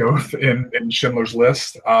Eamon Goth in Schindler's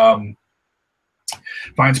List.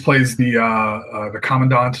 Fiennes plays the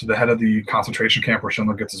commandant, the head of the concentration camp where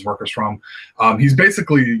Schindler gets his workers from. He's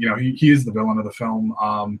basically, he is the villain of the film,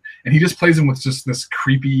 and he just plays him with just this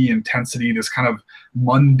creepy intensity, this kind of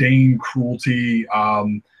mundane cruelty.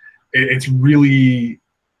 It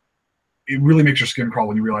really makes your skin crawl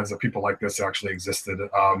when you realize that people like this actually existed.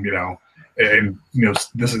 These are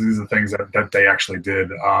the things that they actually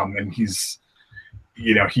did. And he's,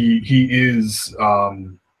 he is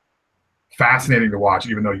fascinating to watch,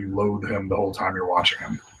 even though you loathe him the whole time you're watching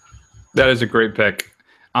him. That is a great pick.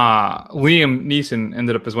 Liam Neeson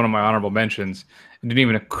ended up as one of my honorable mentions. It didn't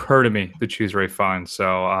even occur to me to choose Ralph Fiennes.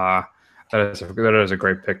 So that is a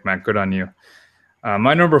great pick, Matt. Good on you.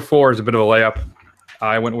 My number 4 is a bit of a layup.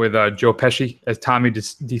 I went with Joe Pesci as Tommy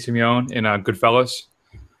DeSimone in Goodfellas.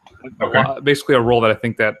 Okay. Basically a role that I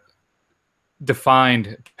think that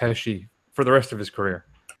defined Pesci for the rest of his career.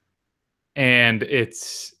 And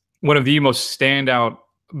it's one of the most standout,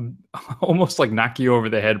 almost like knock you over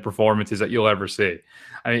the head performances that you'll ever see.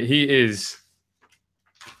 I mean, he is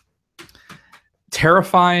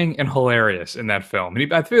terrifying and hilarious in that film.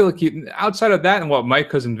 And I feel like outside of that and My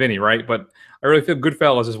Cousin Vinny, right? But I really feel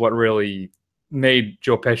Goodfellas is what really made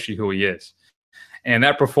Joe Pesci who he is. And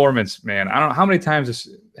that performance, man, I don't know how many times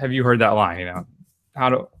have you heard that line,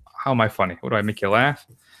 how am I funny? What do I make you laugh?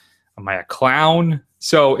 Am I a clown?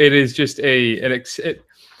 So it is just it's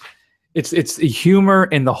the humor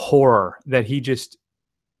and the horror that he just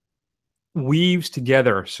weaves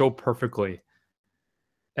together so perfectly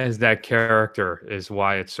as that character is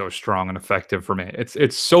why it's so strong and effective for me.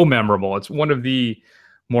 It's so memorable. It's one of the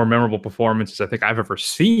more memorable performances I think I've ever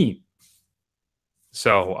seen.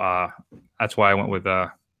 So that's why I went with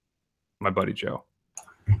my buddy Joe.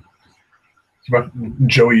 But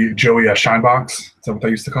Joey Shinebox? Is that what they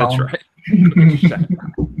used to call him? That's right.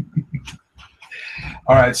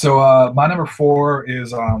 All right, so my number 4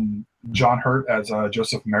 is John Hurt as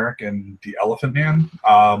Joseph Merrick in The Elephant Man.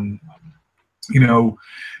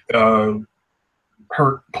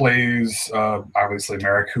 Hurt plays obviously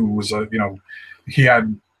Merrick, who was he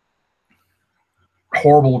had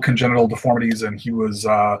horrible congenital deformities, and he was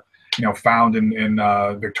found in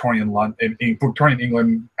Victorian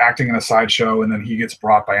England acting in a sideshow, and then he gets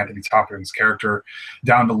brought by Anthony Hopkins' character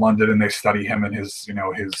down to London, and they study him and his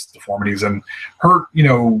deformities. And Hurt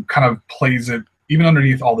kind of plays it even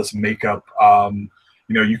underneath all this makeup.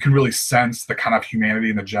 You can really sense the kind of humanity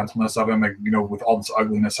and the gentleness of him. With all this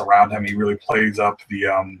ugliness around him, he really plays up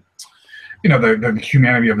the the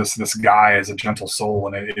humanity of this guy as a gentle soul,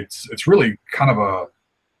 and it's really kind of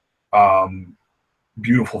a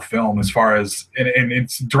beautiful film as far as and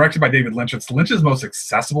it's directed by David Lynch. It's Lynch's most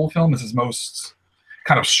accessible film. It's his most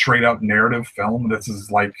kind of straight up narrative film. This is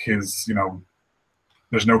like his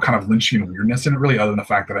there's no kind of Lynchian weirdness in it really, other than the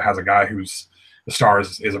fact that it has a guy who's the star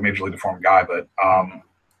is a majorly deformed guy. But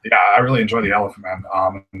yeah, I really enjoy The Elephant Man.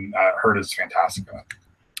 And Hurt is fantastic in it.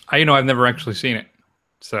 I've never actually seen it,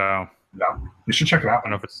 so yeah, you should check it out. I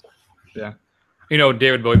don't know if it's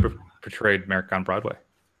David Bowie portrayed Merrick on Broadway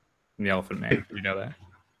in The Elephant Man. You know that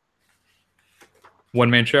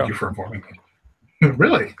one-man show. Thank you for informing me.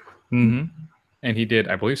 Really? Mm-hmm. And he did,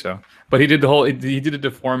 I believe so. But he did he did a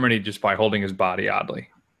deformity just by holding his body oddly.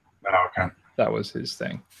 Oh, okay. That was his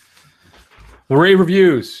thing. Rave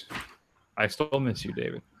reviews. I still miss you,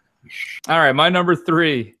 David. All right, my number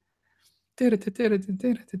 3 It's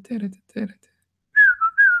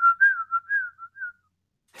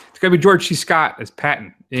got to be George C. Scott as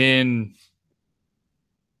Patton in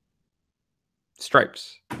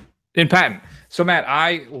Stripes. In Patton. So Matt,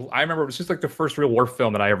 I remember it was just like the first real war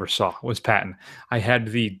film that I ever saw was Patton. I had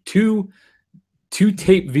the two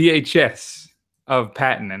tape VHS of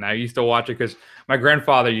Patton, and I used to watch it because my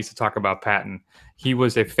grandfather used to talk about Patton. He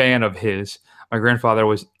was a fan of his. My grandfather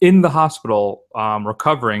was in the hospital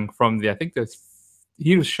recovering from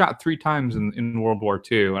he was shot 3 times in World War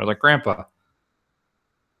II. I was like, Grandpa.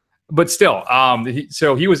 But still,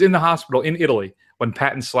 so he was in the hospital in Italy when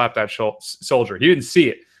Patton slapped that soldier. He didn't see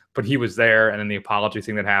it, but he was there, and then the apology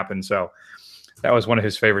thing that happened. So that was one of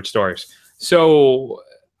his favorite stories. So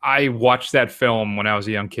I watched that film when I was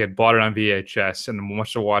a young kid, bought it on VHS, and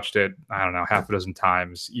must have watched it, I don't know, half a dozen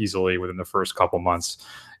times easily within the first couple months.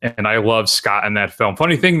 And I love Scott in that film.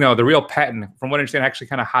 Funny thing, though, the real Patton, from what I understand, actually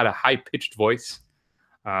kind of had a high-pitched voice,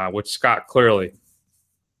 which Scott clearly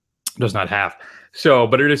does not have. So,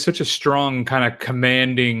 but it is such a strong, kind of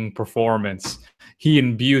commanding performance. He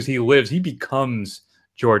becomes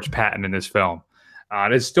George Patton in this film.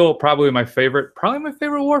 It is still probably my favorite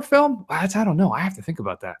war film. I don't know. I have to think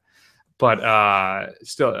about that. But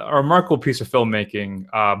still, a remarkable piece of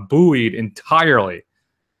filmmaking, buoyed entirely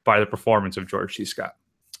by the performance of George C. Scott.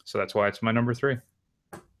 So that's why it's my number 3.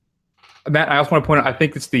 Matt, I also want to point out, I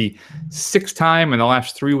think it's the 6th time in the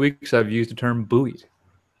last 3 weeks I've used the term buoyed.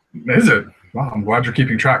 Is it? Well, I'm glad you're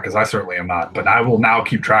keeping track because I certainly am not. But I will now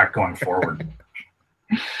keep track going forward.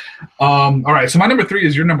 All right, so my number 3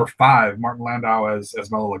 is your number 5, Martin Landau as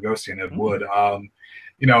Bela Lugosi and Ed Wood.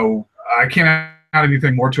 You know, I can't add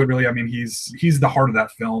anything more to it really. I mean, he's the heart of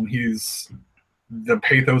that film. The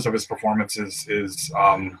pathos of his performance is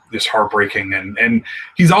just heartbreaking, and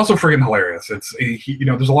he's also friggin' hilarious. There's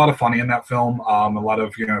a lot of funny in that film, a lot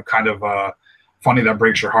of kind of funny that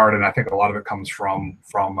breaks your heart, and I think a lot of it comes from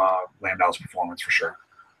Landau's performance for sure.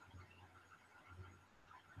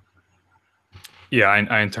 Yeah,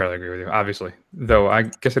 I entirely agree with you. Obviously, though, I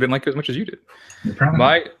guess I didn't like it as much as you did.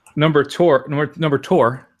 My number tour,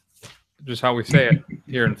 which is how we say it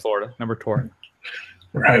here in Florida. Number tour.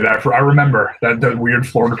 Right, I remember that weird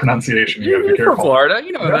Florida pronunciation. You got to be careful. From Florida,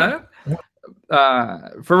 you know that.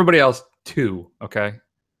 For everybody else, 2. Okay.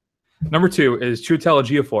 Number 2 is Chiwetel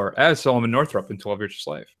Ejiofor as Solomon Northup in 12 Years a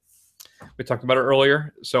Slave. We talked about it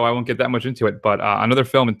earlier, so I won't get that much into it. But another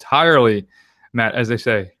film entirely, Matt, as they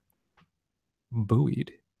say,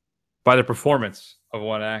 buoyed by the performance of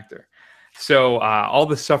one actor. So all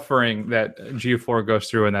the suffering that Ejiofor goes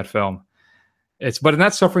through in that film, but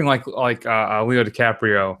not suffering like Leo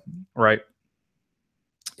DiCaprio, right?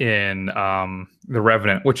 In The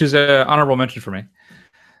Revenant, which is an honorable mention for me.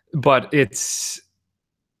 But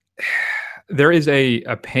there is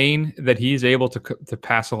a pain that he's able to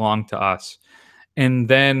pass along to us. And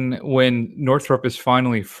then when Northup is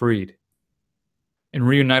finally freed and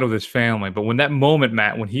reunited with his family, but when that moment,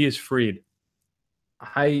 Matt, when he is freed,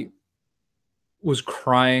 I was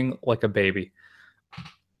crying like a baby.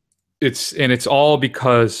 It's all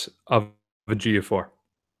because of Ejiofor.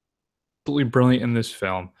 Absolutely brilliant in this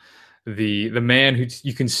film. The man who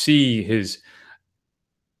you can see his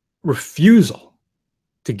refusal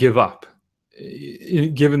to give up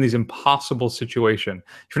given these impossible situations.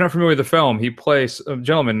 If you're not familiar with the film, he plays a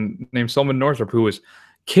gentleman named Solomon Northup who was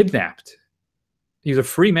kidnapped. He's a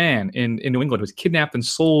free man in New England who was kidnapped and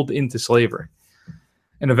sold into slavery.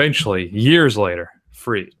 And eventually, years later,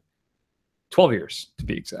 freed. 12 years to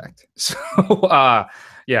be exact. So,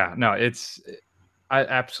 it's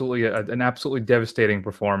an absolutely devastating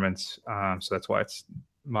performance. So that's why it's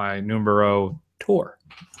my numero tour.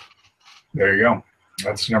 There you go.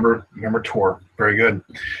 That's number tour. Very good.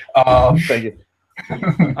 Thank you.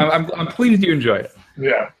 I'm pleased you enjoy it.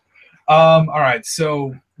 Yeah. All right.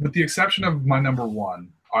 So, with the exception of my number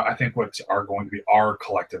 1, I think what are going to be our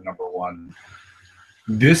collective number 1.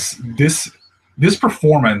 This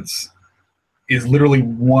performance is literally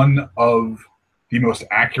one of the most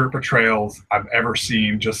accurate portrayals I've ever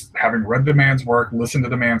seen. Just having read the man's work, listened to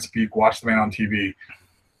the man speak, watched the man on TV.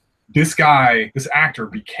 This actor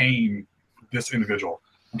became this individual.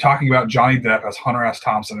 I'm talking about Johnny Depp as Hunter S.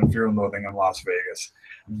 Thompson in Fear and Loathing in Las Vegas.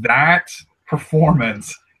 That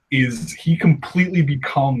performance he completely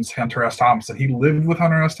becomes Hunter S. Thompson. He lived with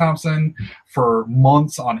Hunter S. Thompson for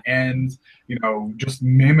months on end, just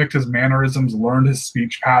mimicked his mannerisms, learned his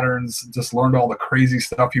speech patterns, just learned all the crazy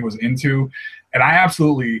stuff he was into. And I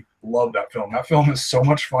absolutely love that film. That film is so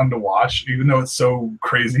much fun to watch, even though it's so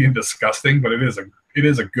crazy and disgusting, but it is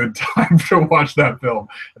a good time to watch that film,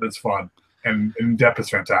 and it's fun. And Depp is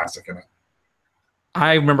fantastic in it.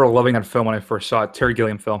 I remember loving that film when I first saw it, Terry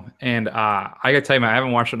Gilliam film, and I gotta tell you, man, I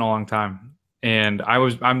haven't watched it in a long time, and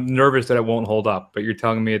I'm nervous that it won't hold up, but you're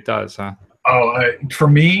telling me it does, huh? Oh, for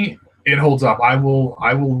me, it holds up. I will.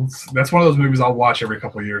 That's one of those movies I'll watch every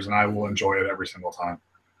couple of years, and I will enjoy it every single time.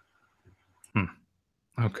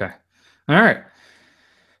 Okay, all right.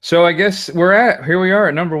 So I guess here we are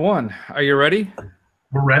at number one. Are you ready?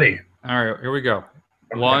 We're ready. All right, here we go.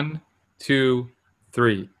 Okay. 1, 2,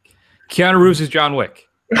 3. Keanu Reeves is John Wick.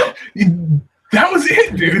 That was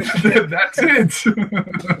it, dude. That's it.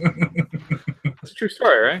 It's a true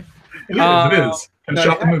story, right? It is. And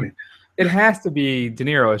shot the movie. It has to be De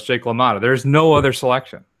Niro as Jake LaMotta. There's no other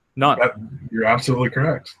selection. None. You're absolutely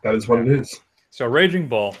correct. That is what it is. So Raging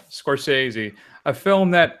Bull, Scorsese, a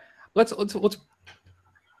film that let's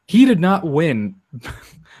he did not win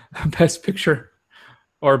Best Picture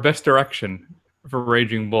or Best Direction for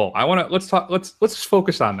Raging Bull. Let's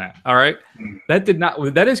focus on that. All right.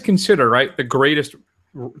 That is considered, right, the greatest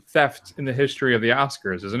theft in the history of the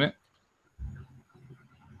Oscars, isn't it?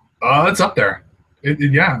 It's up there.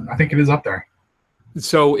 Yeah, I think it is up there.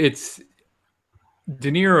 So it's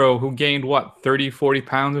De Niro, who gained, what, 30, 40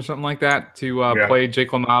 pounds or something like that to play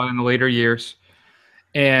Jake LaMotta in the later years.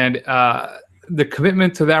 And the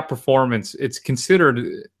commitment to that performance, it's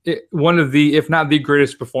considered one of the, if not the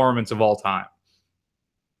greatest performance of all time.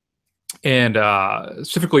 And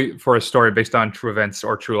specifically for a story based on true events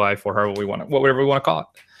or true life or whatever we want to call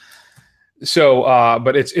it. So,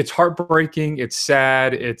 but it's heartbreaking. It's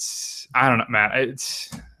sad. I don't know, Matt.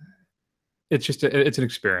 It's just it's an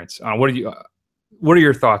experience. What are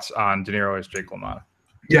your thoughts on De Niro as Jake LaMotta?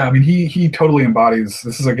 Yeah, I mean, he totally embodies.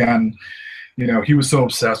 This is, again, he was so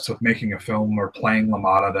obsessed with making a film or playing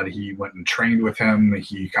LaMotta that he went and trained with him.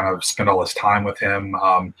 He kind of spent all his time with him.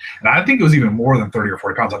 And I think it was even more than 30 or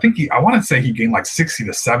 40 pounds. I want to say he gained like 60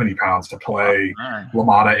 to 70 pounds to play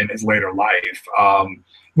LaMotta in his later life.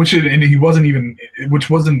 Which wasn't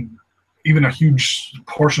even a huge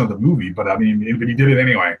portion of the movie, but but he did it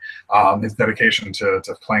anyway. His dedication to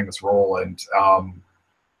playing this role, and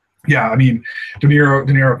De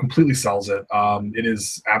Niro completely sells it. It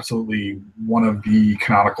is absolutely one of the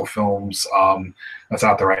canonical films that's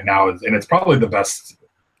out there right now, and it's probably the best.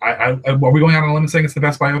 Are we going out on a limb saying it's the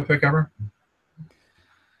best biopic ever?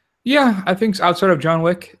 Yeah, I think outside of John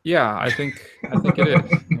Wick. Yeah, I think it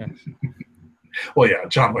is. Yeah. Well, yeah,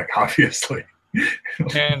 John Wick, obviously.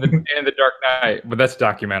 and the Dark Knight, but that's a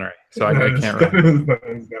documentary, so I can't remember. That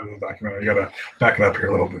is a documentary. You gotta back it up here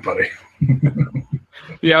a little bit, buddy.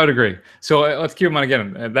 Yeah, I would agree. So let's keep them on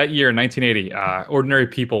again. That year, 1980, Ordinary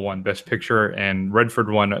People won Best Picture, and Redford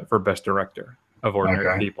won for Best Director of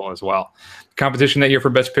Ordinary People as well. The competition that year for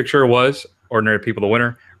Best Picture was Ordinary People, the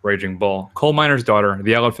winner, Raging Bull, Coal Miner's Daughter,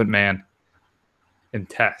 The Elephant Man, and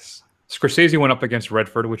Tess. Scorsese went up against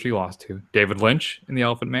Redford, which he lost to. David Lynch in The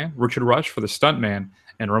Elephant Man, Richard Rush for The Stunt Man,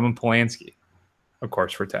 and Roman Polanski, of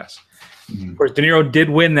course, for Tess. Of course, De Niro did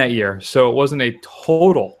win that year, so it wasn't a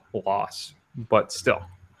total loss, but still.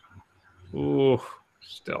 Ooh,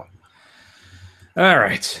 still. All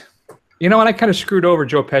right. You know what? I kind of screwed over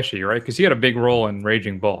Joe Pesci, right? Because he had a big role in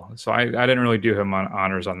Raging Bull, so I didn't really do him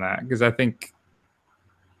honors on that, because I think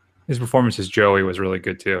his performance as Joey was really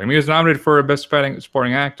good too. I mean, he was nominated for a Best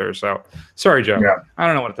Supporting Actor. So, sorry, Joe. Yeah. I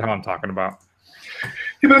don't know what the hell I'm talking about.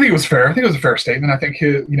 Yeah, but I think it was fair. I think it was a fair statement. I think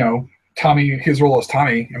Tommy, his role as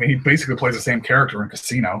Tommy. I mean, he basically plays the same character in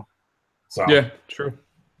Casino. So yeah, true.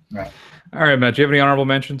 Yeah. All right, Matt. Do you have any honorable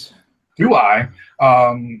mentions? Do I?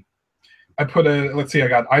 I put let's see. I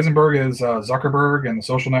got Eisenberg as Zuckerberg in The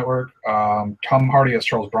Social Network. Tom Hardy as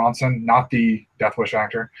Charles Bronson, not the Death Wish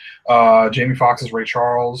actor. Jamie Foxx as Ray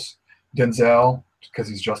Charles. Denzel, because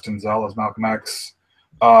he's just Denzel, as Malcolm X.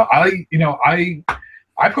 I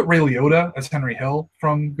put Ray Liotta as Henry Hill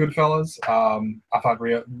from Goodfellas. I thought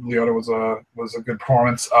Ray Liotta was a good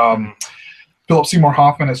performance. Philip Seymour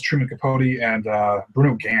Hoffman as Truman Capote, and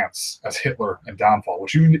Bruno Gantz as Hitler in Downfall.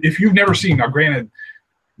 Which, if you've never seen, now granted,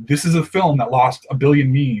 this is a film that launched a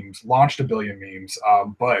billion memes,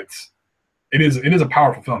 but it is a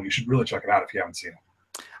powerful film. You should really check it out if you haven't seen it.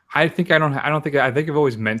 I think I've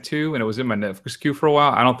always meant to, and it was in my Netflix queue for a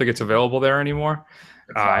while. I don't think it's available there anymore.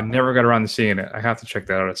 I never got around to seeing it. I have to check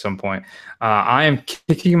that out at some point. I am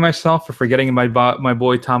kicking myself for forgetting my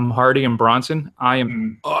boy Tom Hardy and Bronson. I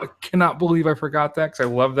cannot believe I forgot that, because I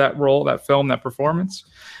love that role, that film, that performance.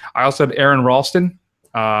 I also had Aaron Ralston,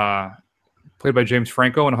 played by James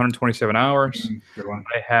Franco in 127 Hours. Good one.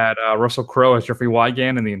 I had Russell Crowe as Jeffrey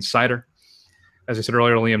Wigand in The Insider. As I said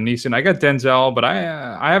earlier, Liam Neeson. I got Denzel, but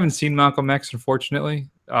I haven't seen Malcolm X, unfortunately.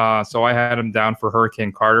 So I had him down for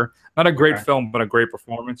Hurricane Carter. Not a great film, but a great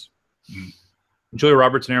performance. Julia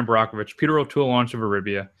Roberts and Aaron Brockovich, Peter O'Toole, Lawrence of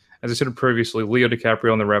Arabia. As I said previously, Leo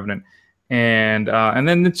DiCaprio in The Revenant. And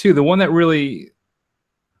then the one that really...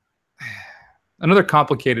 Another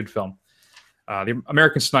complicated film. The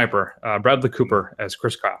American Sniper, Bradley Cooper as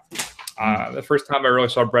Chris Kyle. The first time I really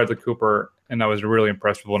saw Bradley Cooper, and I was really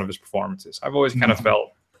impressed with one of his performances. I've always kind of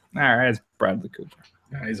felt, all right, it's Bradley Cooper.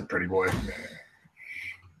 Yeah, he's a pretty boy.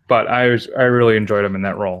 But I really enjoyed him in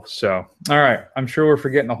that role. So, all right. I'm sure we're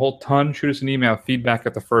forgetting a whole ton. Shoot us an email,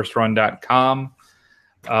 feedback@thefirstrun.com.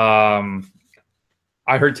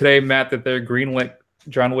 I heard today, Matt, that they're greenlit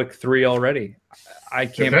John Wick 3 already. I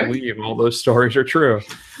can't believe all those stories are true.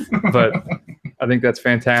 But I think that's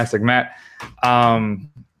fantastic. Matt,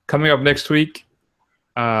 coming up next week,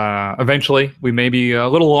 eventually, we may be a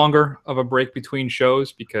little longer of a break between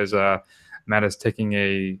shows because Matt is taking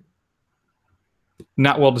a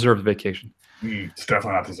not well-deserved vacation. It's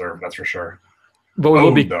definitely not deserved, that's for sure. But we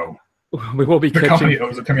will be the company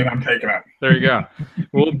owes it to me and I'm taking it. There you go.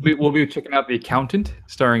 We'll be checking out The Accountant,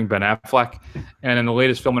 starring Ben Affleck, and in the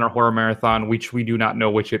latest film in our horror marathon, which we do not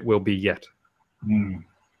know which it will be yet.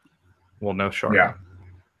 We'll know shortly. Yeah.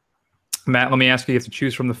 Matt, let me ask you to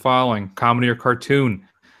choose from the following: comedy or cartoon,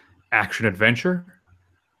 action adventure.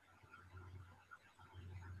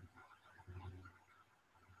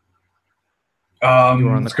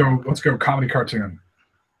 Let's go comedy cartoon.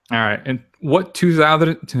 All right. And what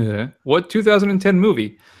 2010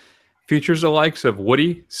 movie features the likes of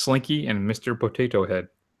Woody, Slinky, and Mr. Potato Head?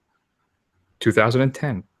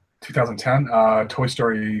 2010. 2010. Toy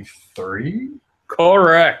Story 3.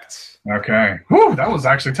 Correct. Okay. Whew, that was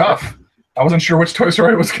actually tough. I wasn't sure which Toy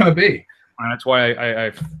Story it was going to be. And that's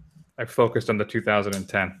why I focused on the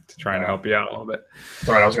 2010 to try and help you out a little bit.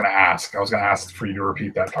 Sorry, I was going to ask. I was going to ask for you to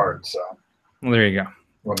repeat that part. So. Well, there you go.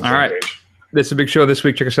 All right. This is a big show this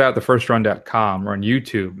week. Check us out at thefirstrun.com. We're on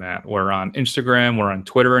YouTube, Matt. We're on Instagram. We're on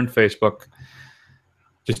Twitter and Facebook.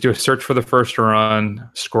 Just do a search for The First Run.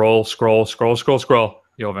 Scroll.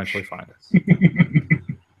 You'll eventually find us.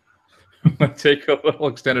 Let's take a little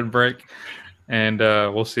extended break, and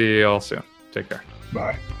we'll see you all soon. Take care.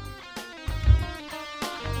 Bye.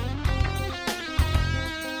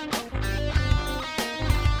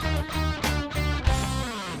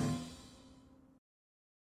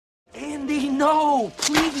 Andy, no,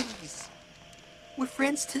 please. We're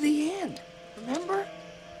friends to the end, remember?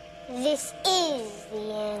 This is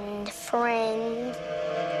the end, friend.